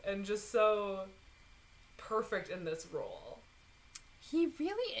regal and just so perfect in this role. He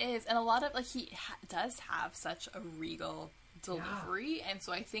really is. And a lot of, like, he does have such a regal delivery, and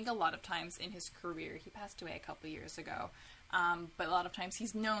so I think a lot of times in his career, he passed away a couple years ago, but a lot of times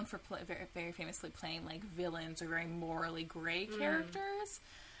he's known for very, very famously playing, like, villains or very morally gray characters,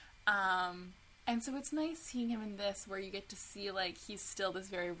 and so it's nice seeing him in this, where you get to see, like, he's still this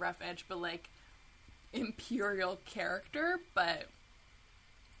very rough edge, but, like, imperial character, but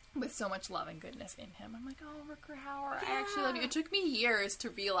with so much love and goodness in him. I'm like, oh, Rutger Hauer, I actually love you. It took me years to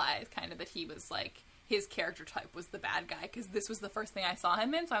realize kind of that he was, like, his character type was the bad guy, because this was the first thing I saw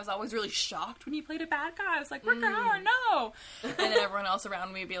him in, so I was always really shocked when he played a bad guy. I was like, Rutger Hauer, no! And then everyone else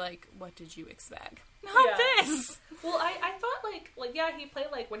around me would be like, what did you expect? Not this! Well, I thought, like, yeah, he played,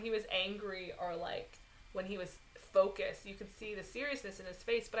 like, when he was angry, or, like, when he was focused, you could see the seriousness in his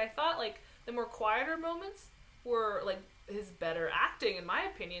face, but I thought, like, the more quieter moments were, like, his better acting, in my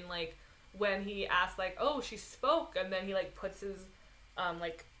opinion, like, when he asked, like, oh, she spoke, and then he, like, puts his,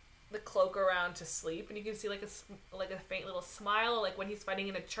 like, the cloak around to sleep, and you can see, like, a faint little smile, or, like, when he's fighting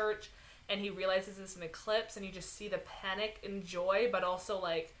in a church, and he realizes it's an eclipse, and you just see the panic and joy, but also,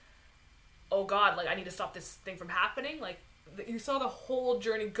 like, oh god, like, I need to stop this thing from happening, like, you saw the whole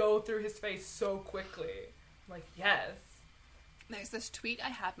journey go through his face so quickly. I'm like, yes. There's this tweet I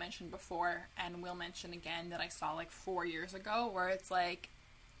have mentioned before, and will mention again, that I saw, like, 4 years ago, where it's like,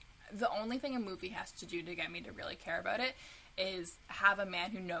 the only thing a movie has to do to get me to really care about it is have a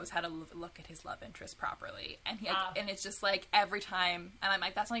man who knows how to look at his love interest properly. And and it's just, like, every time, and I'm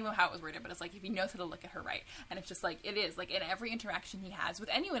like, that's not even how it was worded, but it's like, if he knows how to look at her right. And it's just, like, it is, like, in every interaction he has with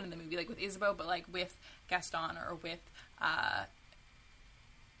anyone in the movie, like, with Isabeau, but, like, with Gaston, or with,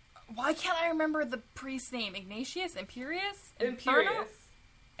 why can't I remember the priest's name? Ignatius? Imperius? Imperius.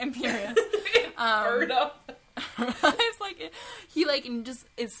 Inferno. It's like, he, like, just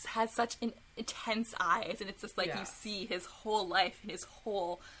has such intense eyes, and it's just like, you see his whole life and his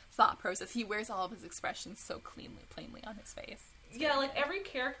whole thought process. He wears all of his expressions so plainly on his face. Yeah, like, every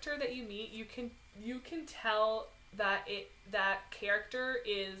character that you meet, you can tell that that character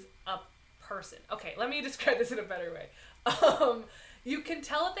is a person. Okay, let me describe this in a better way. You can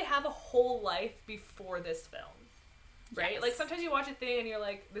tell that they have a whole life before this film, right? Yes. Like, sometimes you watch a thing and you're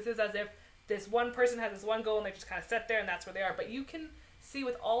like, this is as if this one person has this one goal and they just kind of sit there and that's where they are. But you can see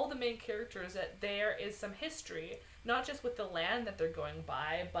with all the main characters that there is some history, not just with the land that they're going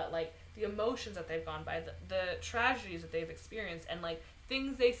by, but, like, the emotions that they've gone by, the tragedies that they've experienced, and, like,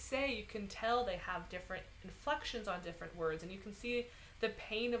 things they say, you can tell they have different inflections on different words, and you can see the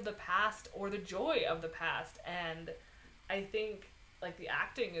pain of the past or the joy of the past. And I think, like, the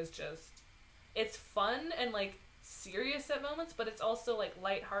acting is just, it's fun and, like, serious at moments, but it's also, like,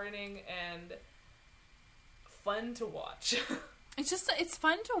 lighthearting and fun to watch. It's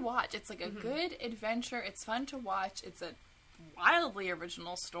fun to watch. It's like a good adventure. It's fun to watch. It's a wildly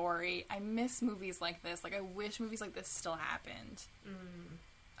original story. I miss movies like this. Like, I wish movies like this still happened.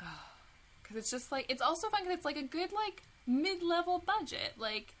 Because it's just, like, it's also fun because it's, like, a good, like, mid-level budget.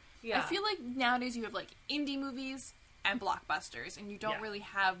 Like, Yeah. I feel like nowadays you have, like, indie movies and blockbusters, and you don't really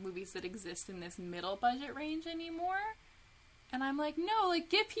have movies that exist in this middle budget range anymore. And I'm like, no, like,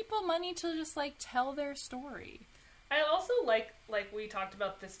 give people money to just, like, tell their story. I also like we talked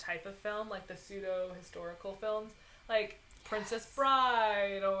about this type of film, like the pseudo-historical films, like Princess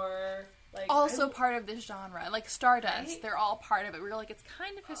Bride, or, like... Also part of this genre. Like, Stardust, Right? they're all part of it. We're like, it's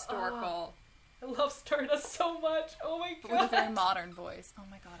kind of historical. I love Stardust so much. Oh my god. But with a very modern voice. Oh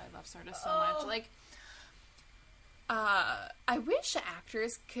my god, I love Stardust so much. Like, I wish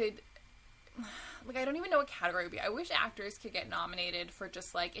actors could... Like, I don't even know what category it would be. I wish actors could get nominated for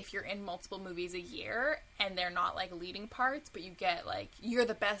just, like, if you're in multiple movies a year and they're not, like, leading parts, but you get, like, you're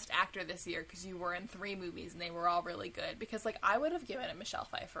the best actor this year because you were in 3 movies and they were all really good. Because, like, I would have given it Michelle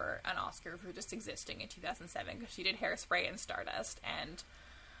Pfeiffer an Oscar for just existing in 2007 because she did Hairspray and Stardust, and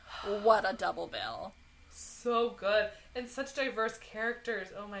what a double bill. So good. And such diverse characters.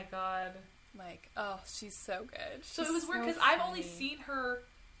 Oh my god. Like, oh, she's so good. So it was weird because I've only seen her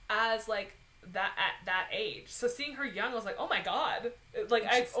as, like, that at that age. So seeing her young, I was like, oh my god. Like,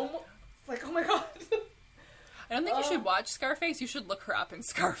 I almost... Like, oh my god. I don't think you should watch Scarface. You should look her up in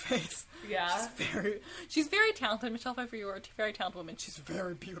Scarface. Yeah. She's very talented. Michelle Pfeiffer, you are a very talented woman. She's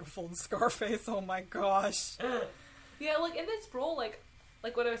very beautiful in Scarface. Oh my gosh. Yeah, like, in this role, like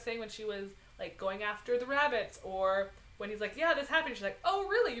what I was saying when she was, like, going after the rabbits, or when he's like, yeah, this happened, she's like, oh,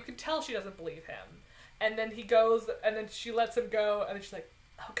 really? You can tell she doesn't believe him. And then he goes, and then she lets him go, and then she's like,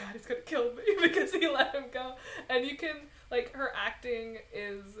 oh god, he's gonna kill me because he let him go. And you can, like, her acting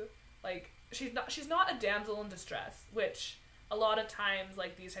is, like, she's not a damsel in distress, which a lot of times,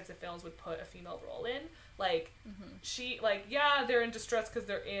 like, these types of films would put a female role in. Like, she, like, yeah, they're in distress because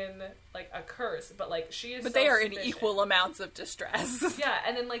they're in, like, a curse, but, like, she is But so they are in sufficient. equal amounts of distress. Yeah,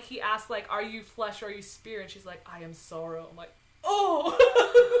 and then, like, he asks, like, are you flesh or are you spirit? And she's like, I am sorrow. I'm like, oh!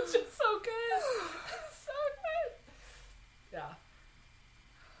 It's just so good. So good. Yeah.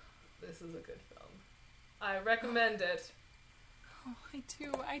 This is a good film. I recommend it. Oh,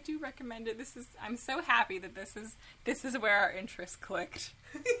 I do recommend it. I'm so happy that this is where our interests clicked.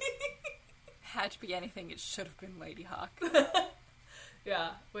 Had to be anything, it should have been Lady Hawk.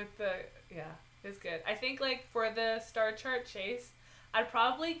 Yeah, it's good. I think, like, for the Star Chart chase, I'd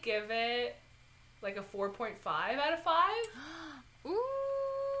probably give it, like, a 4.5 out of 5. Ooh.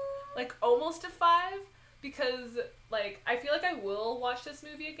 Like, almost a 5, because, like, I feel like I will watch this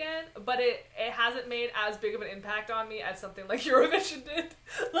movie again, but it hasn't made as big of an impact on me as something like Eurovision did.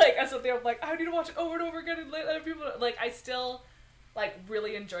 Like, as something I'm like, I need to watch it over and over again and let other people... Like, I still, like,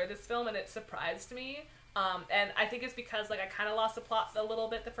 really enjoy this film, and it surprised me. And I think it's because, like, I kind of lost the plot a little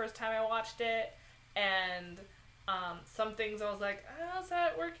bit the first time I watched it, and some things I was like, how's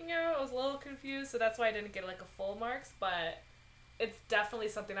that working out? I was a little confused, so that's why I didn't get, like, a full marks, but it's definitely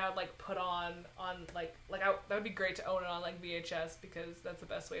something I would, like, put on that would be great to own it on, like, VHS, because that's the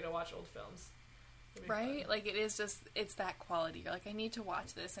best way to watch old films. Right? Fun. Like, it is just, it's that quality. You're like, I need to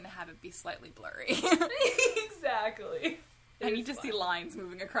watch this and have it be slightly blurry. Exactly. I need to see lines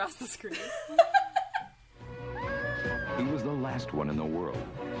moving across the screen. He was the last one in the world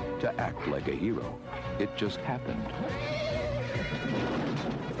to act like a hero. It just happened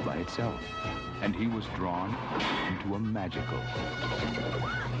by itself. And he was drawn into a magical,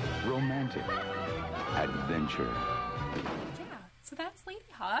 romantic adventure. Yeah, so that's Lady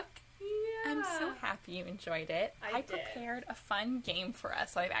Hawk. Yeah. I'm so happy you enjoyed it. I did. Prepared a fun game for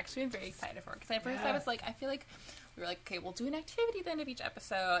us, so I've actually been very excited for it. Because at first I was like, I feel like we were like, okay, we'll do an activity at the end of each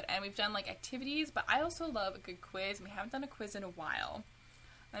episode, and we've done, like, activities, but I also love a good quiz, and we haven't done a quiz in a while.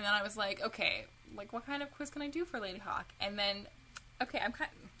 And then I was like, okay, like, what kind of quiz can I do for Lady Hawk? And then, okay,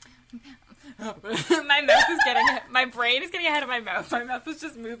 my brain is getting ahead of my mouth. My mouth was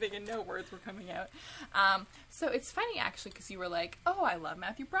just moving and no words were coming out. So it's funny actually because you were like, oh, I love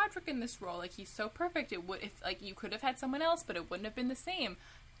Matthew Broderick in this role. Like, he's so perfect. It would, if like you could have had someone else, but it wouldn't have been the same.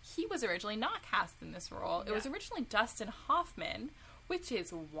 He was originally not cast in this role. It was originally Dustin Hoffman, which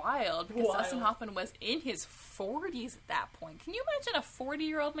is wild because Dustin Hoffman was in his 40s at that point. Can you imagine a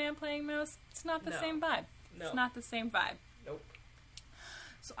 40-year-old man playing Mouse? It's not the same vibe. No. It's not the same vibe. Nope.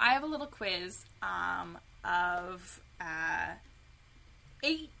 So I have a little quiz of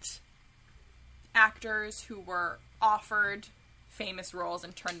 8 actors who were offered famous roles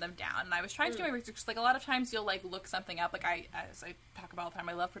and turned them down. And I was trying to do my research. Like, a lot of times you'll, like, look something up. Like, as I talk about all the time,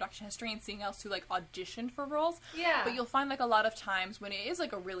 I love production history and seeing else who, like, auditioned for roles. Yeah. But you'll find, like, a lot of times when it is,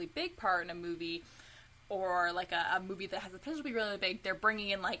 like, a really big part in a movie, or, like, a movie that has the potential to be really big, they're bringing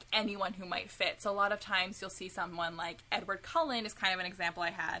in, like, anyone who might fit. So a lot of times you'll see someone like Edward Cullen is kind of an example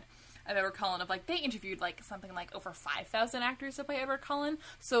I had of Edward Cullen of, like, they interviewed, like, something like over 5,000 actors to play Edward Cullen.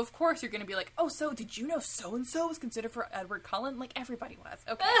 So, of course, you're going to be like, oh, so did you know so-and-so was considered for Edward Cullen? Like, everybody was.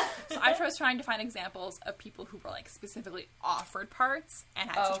 Okay. So I was trying to find examples of people who were, like, specifically offered parts and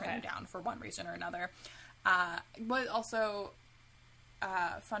had to turn them down for one reason or another. But also,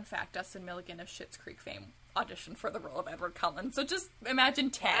 fun fact, Dustin Milligan of Schitt's Creek fame auditioned for the role of Edward Cullen. So just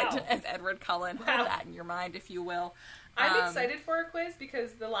imagine Ted as Edward Cullen. Hold that in your mind, if you will. I'm excited for a quiz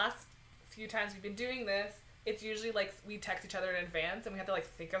because the last few times we've been doing this, it's usually like we text each other in advance and we have to like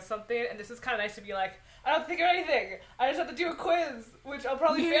think of something, and this is kind of nice to be like, I don't think of anything, I just have to do a quiz, which I'll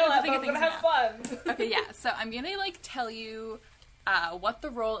probably fail at, but I'm gonna have fun. Okay, yeah, so I'm gonna like tell you what the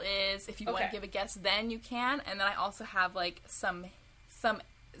role is. If you want to give a guess, then you can, and then I also have like some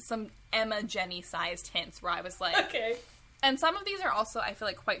Emma Jenny sized hints where I was like, okay. And some of these are also, I feel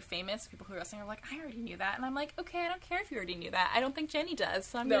like, quite famous. People who are wrestling are like, I already knew that. And I'm like, okay, I don't care if you already knew that. I don't think Jenny does,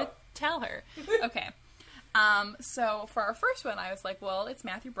 so I'm going to tell her. Okay. So for our first one, I was like, well, it's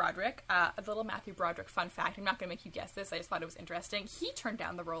Matthew Broderick. A little Matthew Broderick fun fact. I'm not going to make you guess this. I just thought it was interesting. He turned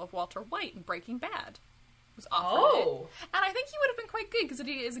down the role of Walter White in Breaking Bad. Was offered it. And I think he would have been quite good because it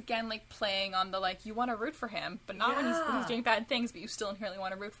is, again, like, playing on the, like, you want to root for him, but not when he's doing bad things, but you still inherently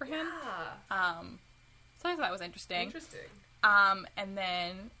want to root for him. So I thought that was interesting. And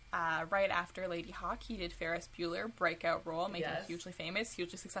then right after Lady Hawk, he did Ferris Bueller, breakout role, making him hugely famous,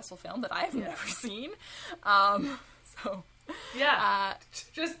 hugely successful film that I have never seen. So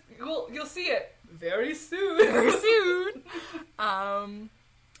just you'll see it very soon. Very soon.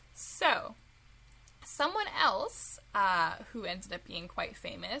 So someone else who ended up being quite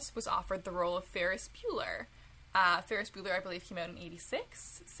famous was offered the role of Ferris Bueller. Ferris Bueller, I believe, came out in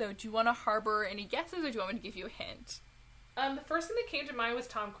 1986. So do you want to harbor any guesses, or do you want me to give you a hint? The first thing that came to mind was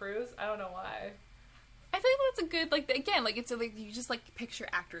Tom Cruise. I don't know why. I think that's a good, like, again, like, it's like, you just, like, picture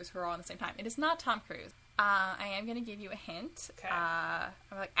actors who are all at the same time. It is not Tom Cruise. I am going to give you a hint. Okay. I'm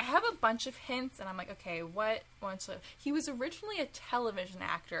like, I have a bunch of hints, and I'm like, okay, what one should... He was originally a television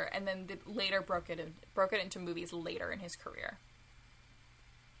actor, and then later broke it into movies later in his career.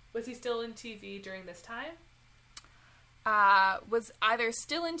 Was he still in TV during this time? Was either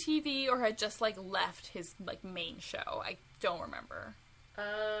still in TV or had just, like, left his, like, main show. I don't remember. I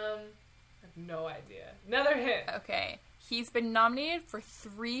have no idea. Another hint. Okay. He's been nominated for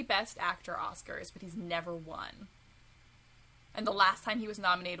 3 Best Actor Oscars, but he's never won. And the last time he was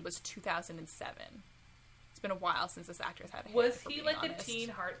nominated was 2007. It's been a while since this actor's had a hit. Was he, like, a teen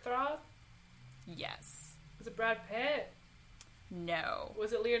heartthrob? Yes. Was it Brad Pitt? No.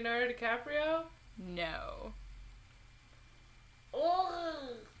 Was it Leonardo DiCaprio? No.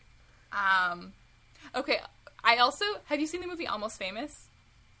 Okay, I also... Have you seen the movie Almost Famous?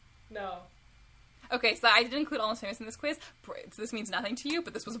 No. Okay, so I didn't include Almost Famous in this quiz, so this means nothing to you,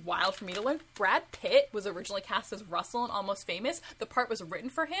 but this was wild for me to learn. Brad Pitt was originally cast as Russell in Almost Famous. The part was written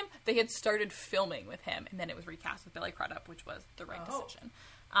for him. They had started filming with him, and then it was recast with Billy Crudup, which was the right decision.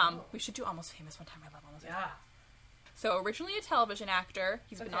 We should do Almost Famous one time. I love Almost Famous. So originally a television actor.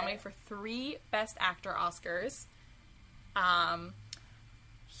 He's been nominated for 3 Best Actor Oscars.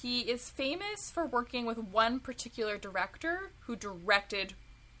 He is famous for working with one particular director who directed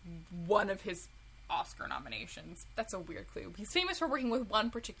one of his Oscar nominations. That's a weird clue. He's famous for working with one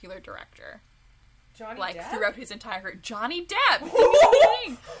particular director. Johnny Depp? Depp? Throughout his entire career. Johnny Depp!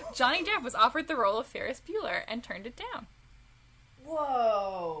 Johnny Depp was offered the role of Ferris Bueller and turned it down.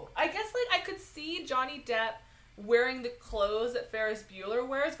 Whoa. I guess, like, I could see Johnny Depp wearing the clothes that Ferris Bueller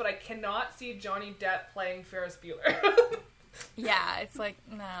wears, but I cannot see Johnny Depp playing Ferris Bueller. Yeah, it's like,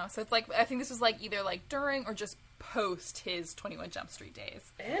 no. So it's like, I think this was like either like during or just post his 21 Jump Street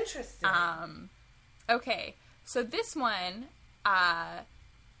days. Interesting. Okay, so this one,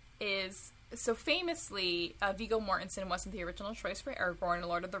 is... So famously, Viggo Mortensen wasn't the original choice for Aragorn in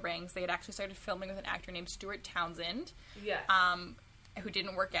Lord of the Rings. They had actually started filming with an actor named Stuart Townsend. Yes. Who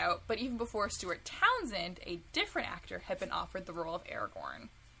didn't work out. But even before Stuart Townsend, a different actor had been offered the role of Aragorn.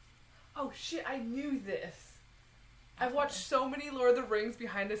 Oh shit, I knew this. I've watched so many Lord of the Rings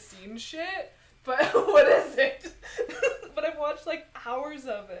behind the scenes shit, but what is it? But I've watched like hours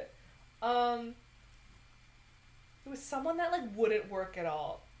of it. It was someone that like wouldn't work at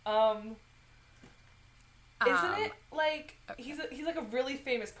all. Isn't it like okay. he's like a really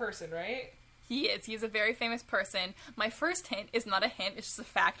famous person, right? He is. He's a very famous person. My first hint is not a hint, it's just a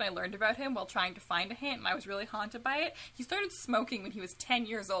fact I learned about him while trying to find a hint, and I was really haunted by it. He started smoking when he was 10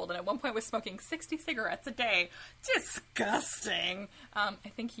 years old, and at one point was smoking 60 cigarettes a day. Disgusting! I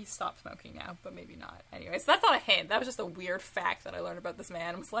think he stopped smoking now, but maybe not. Anyways, that's not a hint. That was just a weird fact that I learned about this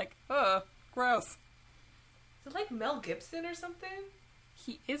man. I was like, ugh, gross. Is it like Mel Gibson or something?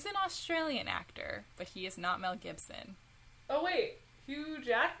 He is an Australian actor, but he is not Mel Gibson. Oh wait, Hugh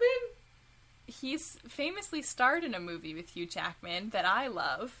Jackman? He's famously starred in a movie with Hugh Jackman that I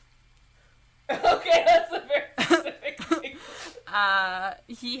love. Okay, that's a very specific thing.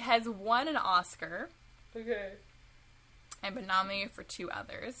 He has won an Oscar. Okay. And been nominated for 2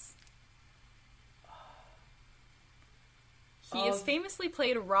 others. He has famously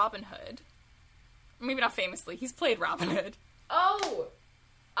played Robin Hood. Maybe not famously, he's played Robin Hood. Oh!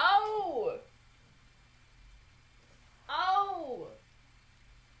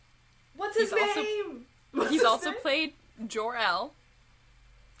 What's his name? He's also played Jor-El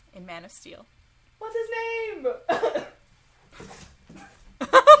in Man of Steel. What's his name?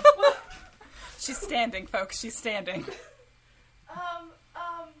 She's standing, folks. She's standing. Oh,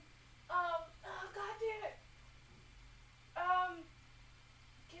 God damn it.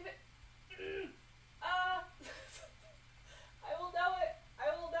 Give it. I will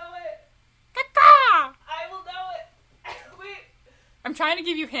know it. Caca! I will know it. Wait. I'm trying to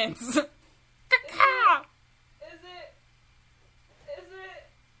give you hints. Caca! Is it?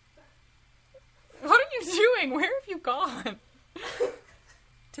 What are you doing? Where have you gone?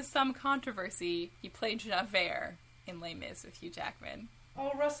 To some controversy, he played Javert in Les Mis with Hugh Jackman.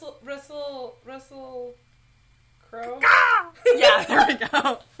 Oh, Russell Crowe? Yeah, there we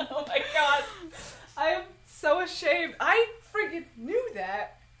go. Oh my god. I am so ashamed. I freaking knew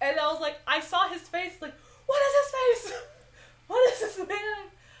that. And I was like, I saw his face, like, what is his face? What is this man?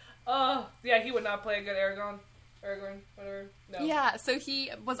 Yeah, he would not play a good Aragorn, whatever. No. Yeah, so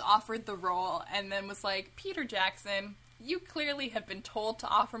he was offered the role and then was like, Peter Jackson, you clearly have been told to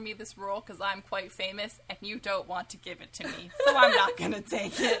offer me this role because I'm quite famous and you don't want to give it to me, so I'm not going to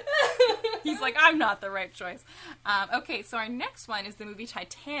take it. He's like, I'm not the right choice. Okay, so our next one is the movie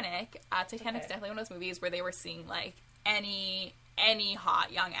Titanic. Titanic's definitely one of those movies where they were seeing, like, any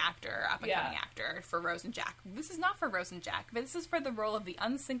hot young actor, up-and-coming actor for Rose and Jack. This is not for Rose and Jack, but this is for the role of the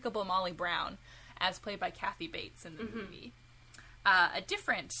unsinkable Molly Brown, as played by Kathy Bates in the movie. A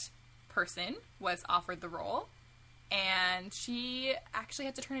different person was offered the role, and she actually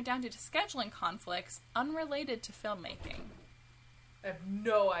had to turn it down due to scheduling conflicts unrelated to filmmaking. I have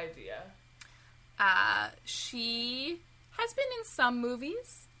no idea. She has been in some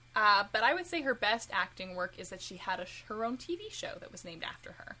movies, but I would say her best acting work is that she had her own TV show that was named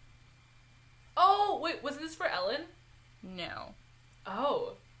after her. Oh, wait, was this for Ellen? No.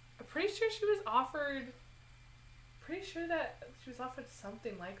 Oh. I'm pretty sure she was offered... Pretty sure that she was offered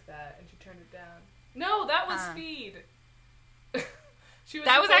something like that, and she turned it down. No, that was Speed.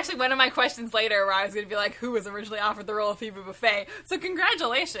 That was actually one of my questions later, where I was going to be like, who was originally offered the role of Phoebe Buffay? So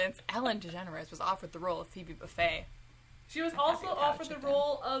congratulations, Ellen DeGeneres was offered the role of Phoebe Buffay. She was also offered the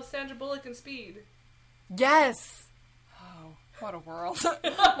role of Sandra Bullock in Speed. Yes! Oh, what a world.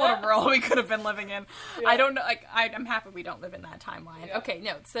 What a world we could have been living in. Yeah. I don't know, like, I'm happy we don't live in that timeline. Yeah. Okay,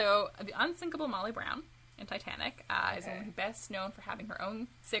 no, so the unsinkable Molly Brown in Titanic is one who's best known for having her own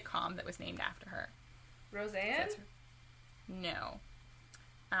sitcom that was named after her. Roseanne? No.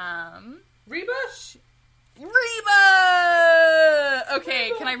 Reba? Reba!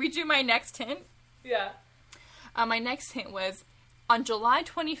 Okay, Reba. Can I read you my next hint? Yeah. My next hint was, on July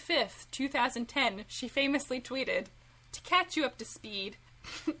 25th, 2010, she famously tweeted, to catch you up to speed.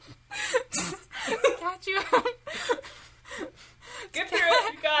 To catch you up... Get through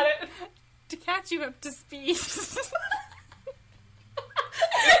it, you got it. To catch you up to speed. So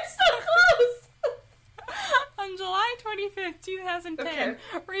close! On July 25th, 2010,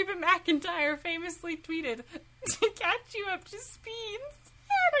 Reba McEntire famously tweeted, to catch you up to speed,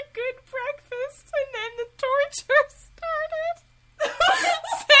 had a good breakfast, and then the torture started.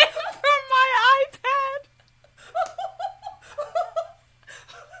 Sent from my iPad.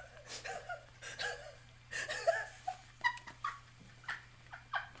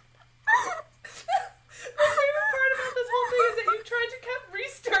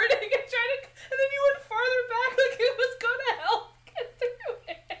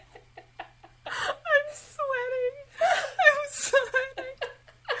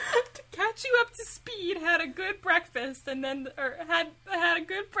 breakfast and then, or had a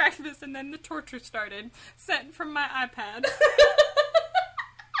good breakfast and then the torture started, sent from my iPad.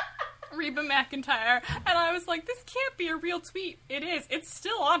 Reba McEntire, and I was like, this can't be a real tweet. It is. It's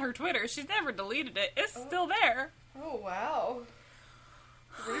still on her Twitter. She's never deleted it. It's still there. Oh, wow.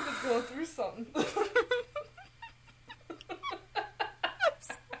 Reba's going through something. Reba's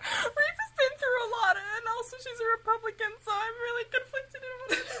been through a lot, and also she's a Republican, so I'm really conflicted in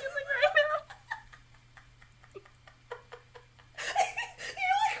what I'm feeling right now.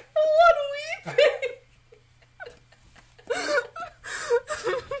 You're like full on weeping.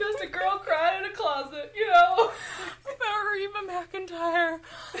 Just a girl crying in a closet, you know. About Reba McEntire.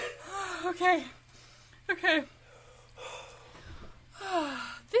 Okay.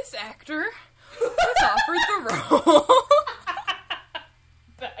 This actor was offered the role.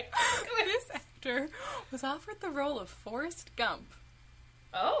 This actor was offered the role of Forrest Gump.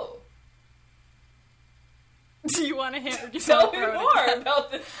 Oh. Do you want to hint or do you Tell want to me throw it more again?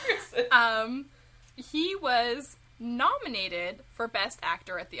 about this person. He was nominated for Best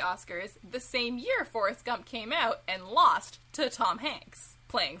Actor at the Oscars the same year Forrest Gump came out and lost to Tom Hanks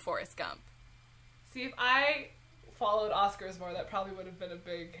playing Forrest Gump. See, if I followed Oscars more, that probably would have been a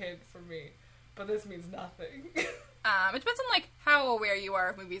big hint for me. But this means nothing. It depends on, like, how aware you are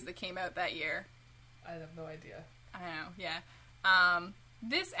of movies that came out that year. I have no idea. I know, yeah.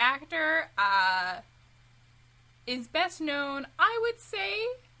 This actor, is best known, I would say,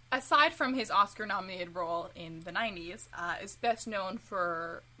 aside from his Oscar-nominated role in the 90s, is best known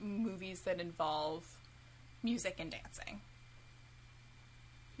for movies that involve music and dancing.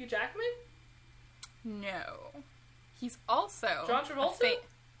 Hugh Jackman? No. He's also... John Travolta?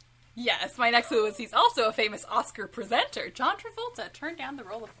 Yes, my next clue is he's also a famous Oscar presenter. John Travolta turned down the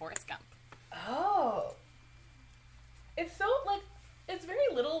role of Forrest Gump. Oh. It's so, like, it's very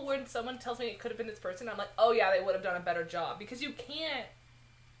little when someone tells me it could have been this person. I'm like, oh yeah, they would have done a better job. Because you can't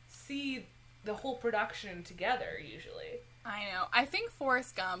see the whole production together, usually. I know. I think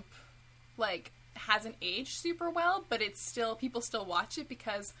Forrest Gump, like, hasn't aged super well, but it's still, people still watch it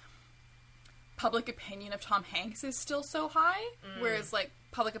because public opinion of Tom Hanks is still so high, whereas, like,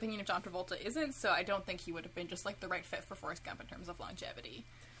 public opinion of John Travolta isn't, so I don't think he would have been just, like, the right fit for Forrest Gump in terms of longevity.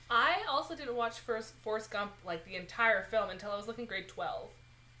 I also didn't watch Forrest Gump, like, the entire film until I was looking grade 12.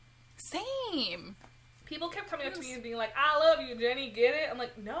 Same! People kept coming up to me and being like, I love you, Jenny, get it? I'm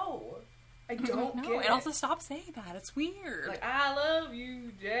like, no, I don't No, get it. and also stop saying that, it's weird. Like, I love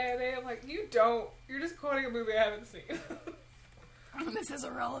you, Jenny. I'm like, you don't. You're just quoting a movie I haven't seen. This is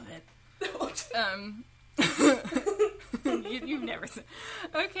irrelevant. You've never seen...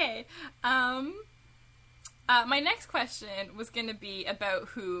 Okay, my next question was going to be about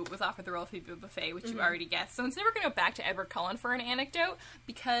who was offered the role of Phoebe Buffay, which you already guessed. So instead we're going to go back to Edward Cullen for an anecdote,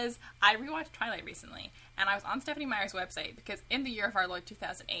 because I rewatched Twilight recently, and I was on Stephenie Meyer's website, because in the year of our Lord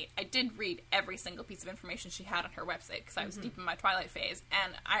 2008, I did read every single piece of information she had on her website, because I was deep in my Twilight phase,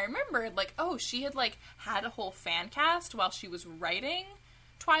 and I remembered, like, oh, she had, like, had a whole fan cast while she was writing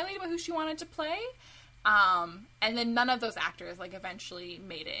Twilight about who she wanted to play. And then none of those actors, like, eventually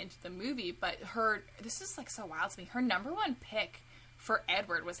made it into the movie, but this is, like, so wild to me, her number one pick for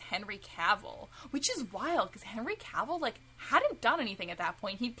Edward was Henry Cavill, which is wild, because Henry Cavill, like, hadn't done anything at that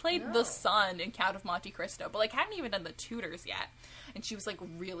point. He'd played the son in Count of Monte Cristo, but, like, hadn't even done the Tudors yet, and she was, like,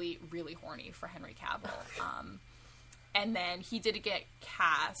 really, really horny for Henry Cavill. And then he did get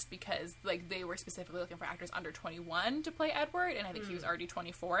cast because, like, they were specifically looking for actors under 21 to play Edward, and I think he was already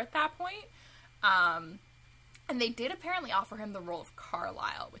 24 at that point. And they did apparently offer him the role of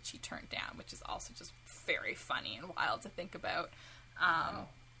Carlisle, which he turned down, which is also just very funny and wild to think about. Wow.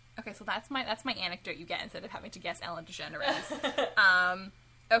 Okay, so that's my anecdote you get instead of having to guess Ellen DeGeneres.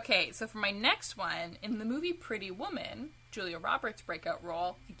 Okay, so for my next one, in the movie Pretty Woman, Julia Roberts' breakout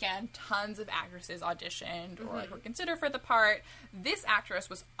role, again, tons of actresses auditioned or, like, were considered for the part. This actress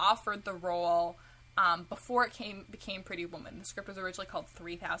was offered the role before it became Pretty Woman. The script was originally called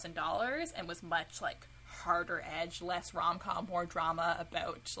 $3,000 and was much, like, harder edge, less rom-com, more drama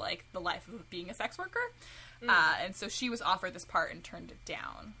about, like, the life of being a sex worker. And so she was offered this part and turned it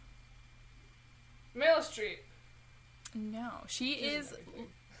down. Meryl Streep. No, she is.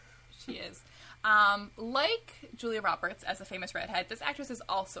 Like Julia Roberts as a famous redhead, this actress is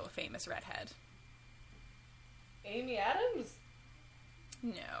also a famous redhead. Amy Adams?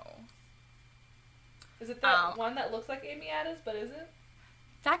 No. Is it that one that looks like Amy Adams but isn't?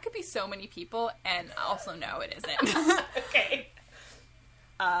 That could be so many people, and also no, it isn't. Okay.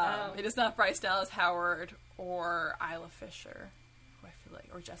 It is not Bryce Dallas Howard or Isla Fisher, who I feel like,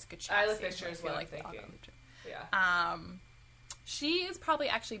 or Jessica Chastain. Isla Fisher is what I'm thinking. Yeah. She is probably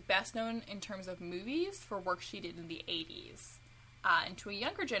actually best known in terms of movies for work she did in the 80s. And to a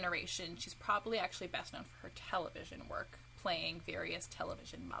younger generation, she's probably actually best known for her television work, playing various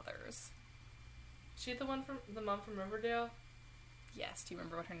television mothers. She the mom from Riverdale? Yes, do you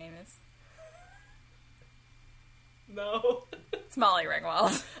remember what her name is? No. It's Molly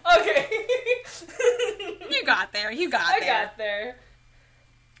Ringwald. Okay. You got there. I got there.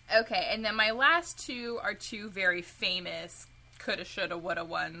 Okay, and then my last two are two very famous coulda, shoulda, woulda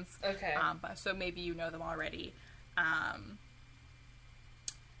ones. Okay. So maybe you know them already.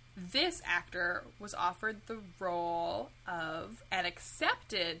 This actor was offered the role of, and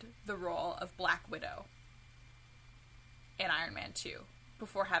accepted the role of Black Widow in Iron Man 2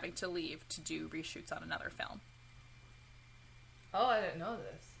 before having to leave to do reshoots on another film. Oh, I didn't know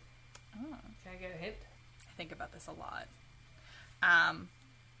this. Oh. Can I get a hint? I think about this a lot.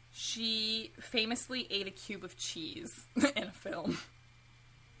 She famously ate a cube of cheese in a film.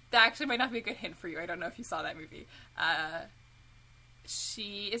 That actually might not be a good hint for you. I don't know if you saw that movie.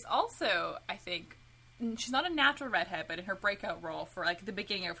 She is also, I think, she's not a natural redhead, but in her breakout role for like the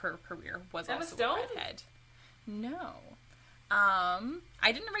beginning of her career was Emma also Stone? a redhead. No.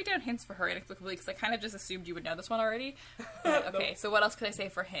 I didn't write down hints for her inexplicably because I kind of just assumed you would know this one already. Okay, so what else could I say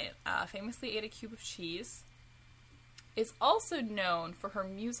for hint? Famously ate a cube of cheese. Is also known for her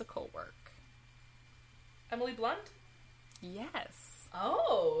musical work. Emily Blunt? Yes.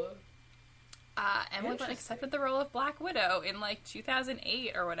 Oh. Emily Blunt accepted the role of Black Widow in like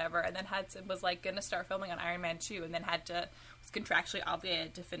 2008 or whatever, and then was like going to start filming on Iron Man 2, and then was contractually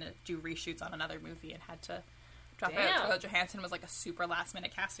obligated to do reshoots on another movie and had to drop out. Scarlett Johansson was like a super last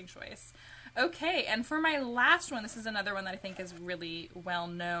minute casting choice. Okay, and for my last one, this is another one that I think is really well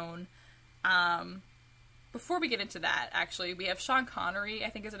known. Before we get into that, actually, we have Sean Connery, I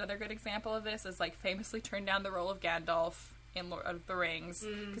think is another good example of this, is like famously turned down the role of Gandalf in Lord of the Rings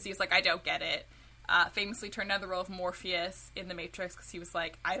because he was like, I don't get it. Famously turned down the role of Morpheus in The Matrix because he was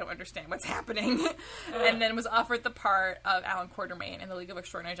like, I don't understand what's happening. And then was offered the part of Alan Quatermain in The League of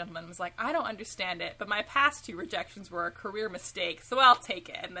Extraordinary Gentlemen, was like, I don't understand it, but my past two rejections were a career mistake, so I'll take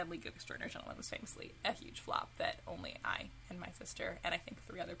it. And then League of Extraordinary Gentlemen was famously a huge flop that only I and my sister, and I think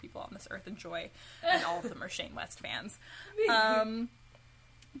 3 other people on this earth enjoy, and all of them are Shane West fans.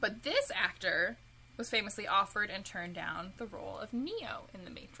 But this actor was famously offered and turned down the role of Neo in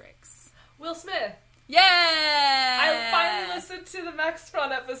The Matrix. Will Smith. Yeah! I finally listened to the Max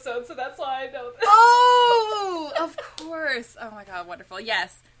Front episode, so that's why I know this. Oh! Of course. Oh my god, wonderful.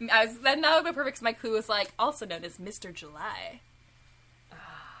 Yes. That would be perfect because my clue was like, also known as Mr. July. Yeah.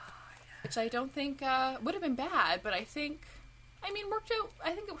 Which I don't think would have been bad, but I think worked out.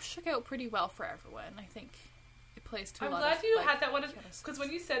 I think it shook out pretty well for everyone. I think it plays to a lot of... I'm glad you had that one, because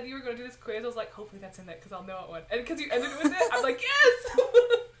when you said you were going to do this quiz, I was like, hopefully that's in it, because I'll know it one. And because you ended with it, I'm like, yes!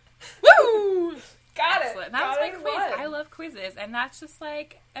 Woo! Got Excellent. it. That was my Got it quiz. right. I love quizzes, and that's just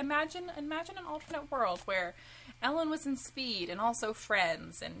like imagine an alternate world where Ellen was in Speed and also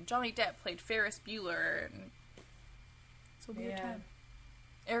Friends, and Johnny Depp played Ferris Bueller, and it's a weird time.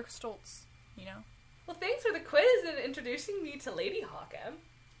 Eric Stoltz, you know. Well, thanks for the quiz and introducing me to Lady Hawk, Em.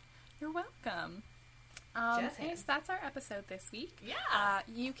 You're welcome. Okay, so that's our episode this week. Yeah.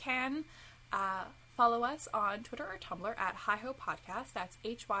 You can follow us on Twitter or Tumblr at HiHo Podcast. That's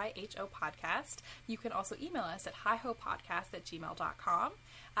HYHO Podcast. You can also email us at hihopodcast@gmail.com.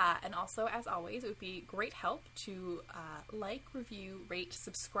 And also, as always, it would be great help to like, review, rate,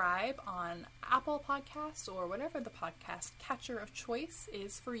 subscribe on Apple Podcasts or whatever the podcast catcher of choice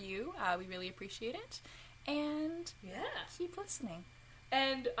is for you. We really appreciate it. And keep listening.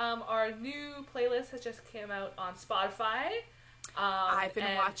 And our new playlist has just come out on Spotify. I've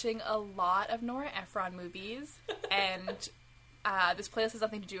been watching a lot of Nora Ephron movies, and this playlist has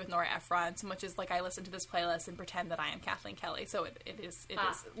nothing to do with Nora Ephron so much as like I listen to this playlist and pretend that I am Kathleen Kelly, so it is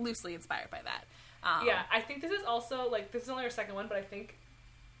loosely inspired by that. Yeah, I think this is also, like, this is only our second one, but I think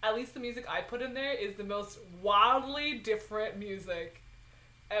at least the music I put in there is the most wildly different music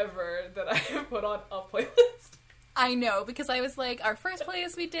ever that I have put on a playlist. I know, because I was like, our first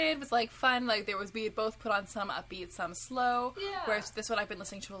playlist we did was like fun, like we had both put on some upbeat, some slow, whereas this one I've been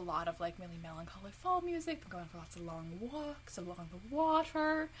listening to a lot of like really melancholy fall music, been going for lots of long walks along the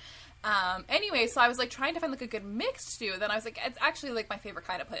water. Anyway, so I was like trying to find like a good mix to do, and then I was like, it's actually like my favorite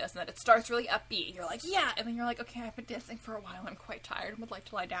kind of playlist, and that it starts really upbeat, you're like, yeah, and then you're like, okay, I've been dancing for a while, I'm quite tired and would like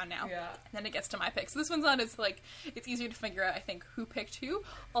to lie down now. And then it gets to my pick. So this one's on, it's like, it's easier to figure out, I think, who picked who,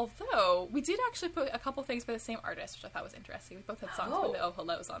 although we did actually put a couple things by the same artist, which I thought was interesting. We both had songs by the Oh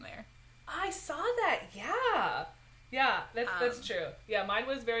Hellos on there. I saw that, yeah. Yeah, that's true. Yeah, mine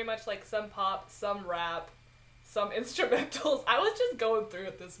was very much like some pop, some rap, some instrumentals. I was just going through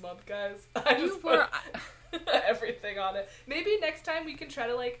it this month, guys. I You just were. put everything on it. Maybe next time we can try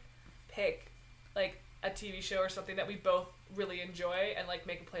to like pick like a TV show or something that we both really enjoy and like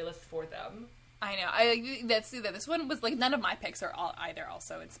make a playlist for them. I know. This one was like none of my picks are either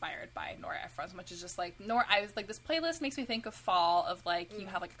also inspired by Nora Ephron as much as just like I was like, this playlist makes me think of fall, of like you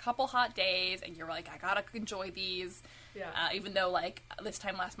have like a couple hot days and you're like, I gotta enjoy these. Yeah. Even though like this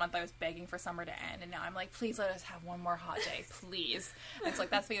time last month I was begging for summer to end, and now I'm like, please let us have one more hot day, please. And so like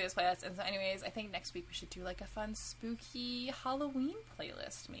that's making this playlist. And so anyways, I think next week we should do like a fun spooky Halloween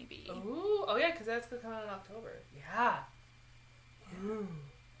playlist maybe. Ooh, oh yeah, because that's gonna come out in October. Yeah. Ooh.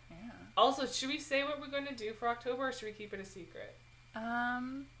 Yeah. Also, should we say what we're going to do for October, or should we keep it a secret?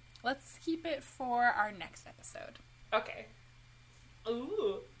 Let's keep it for our next episode. Okay.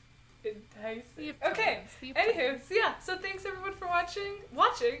 Ooh. Enticing. We have Okay. plans. We have Anywho, plans. so yeah. So thanks everyone for watching.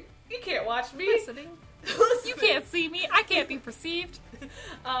 Watching? You can't watch me. Listening. You can't see me. I can't be perceived.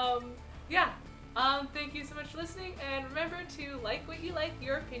 Yeah. Thank you so much for listening, and remember to like what you like.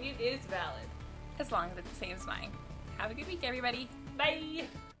 Your opinion is valid. As long as it's the same as mine. Have a good week, everybody. Bye.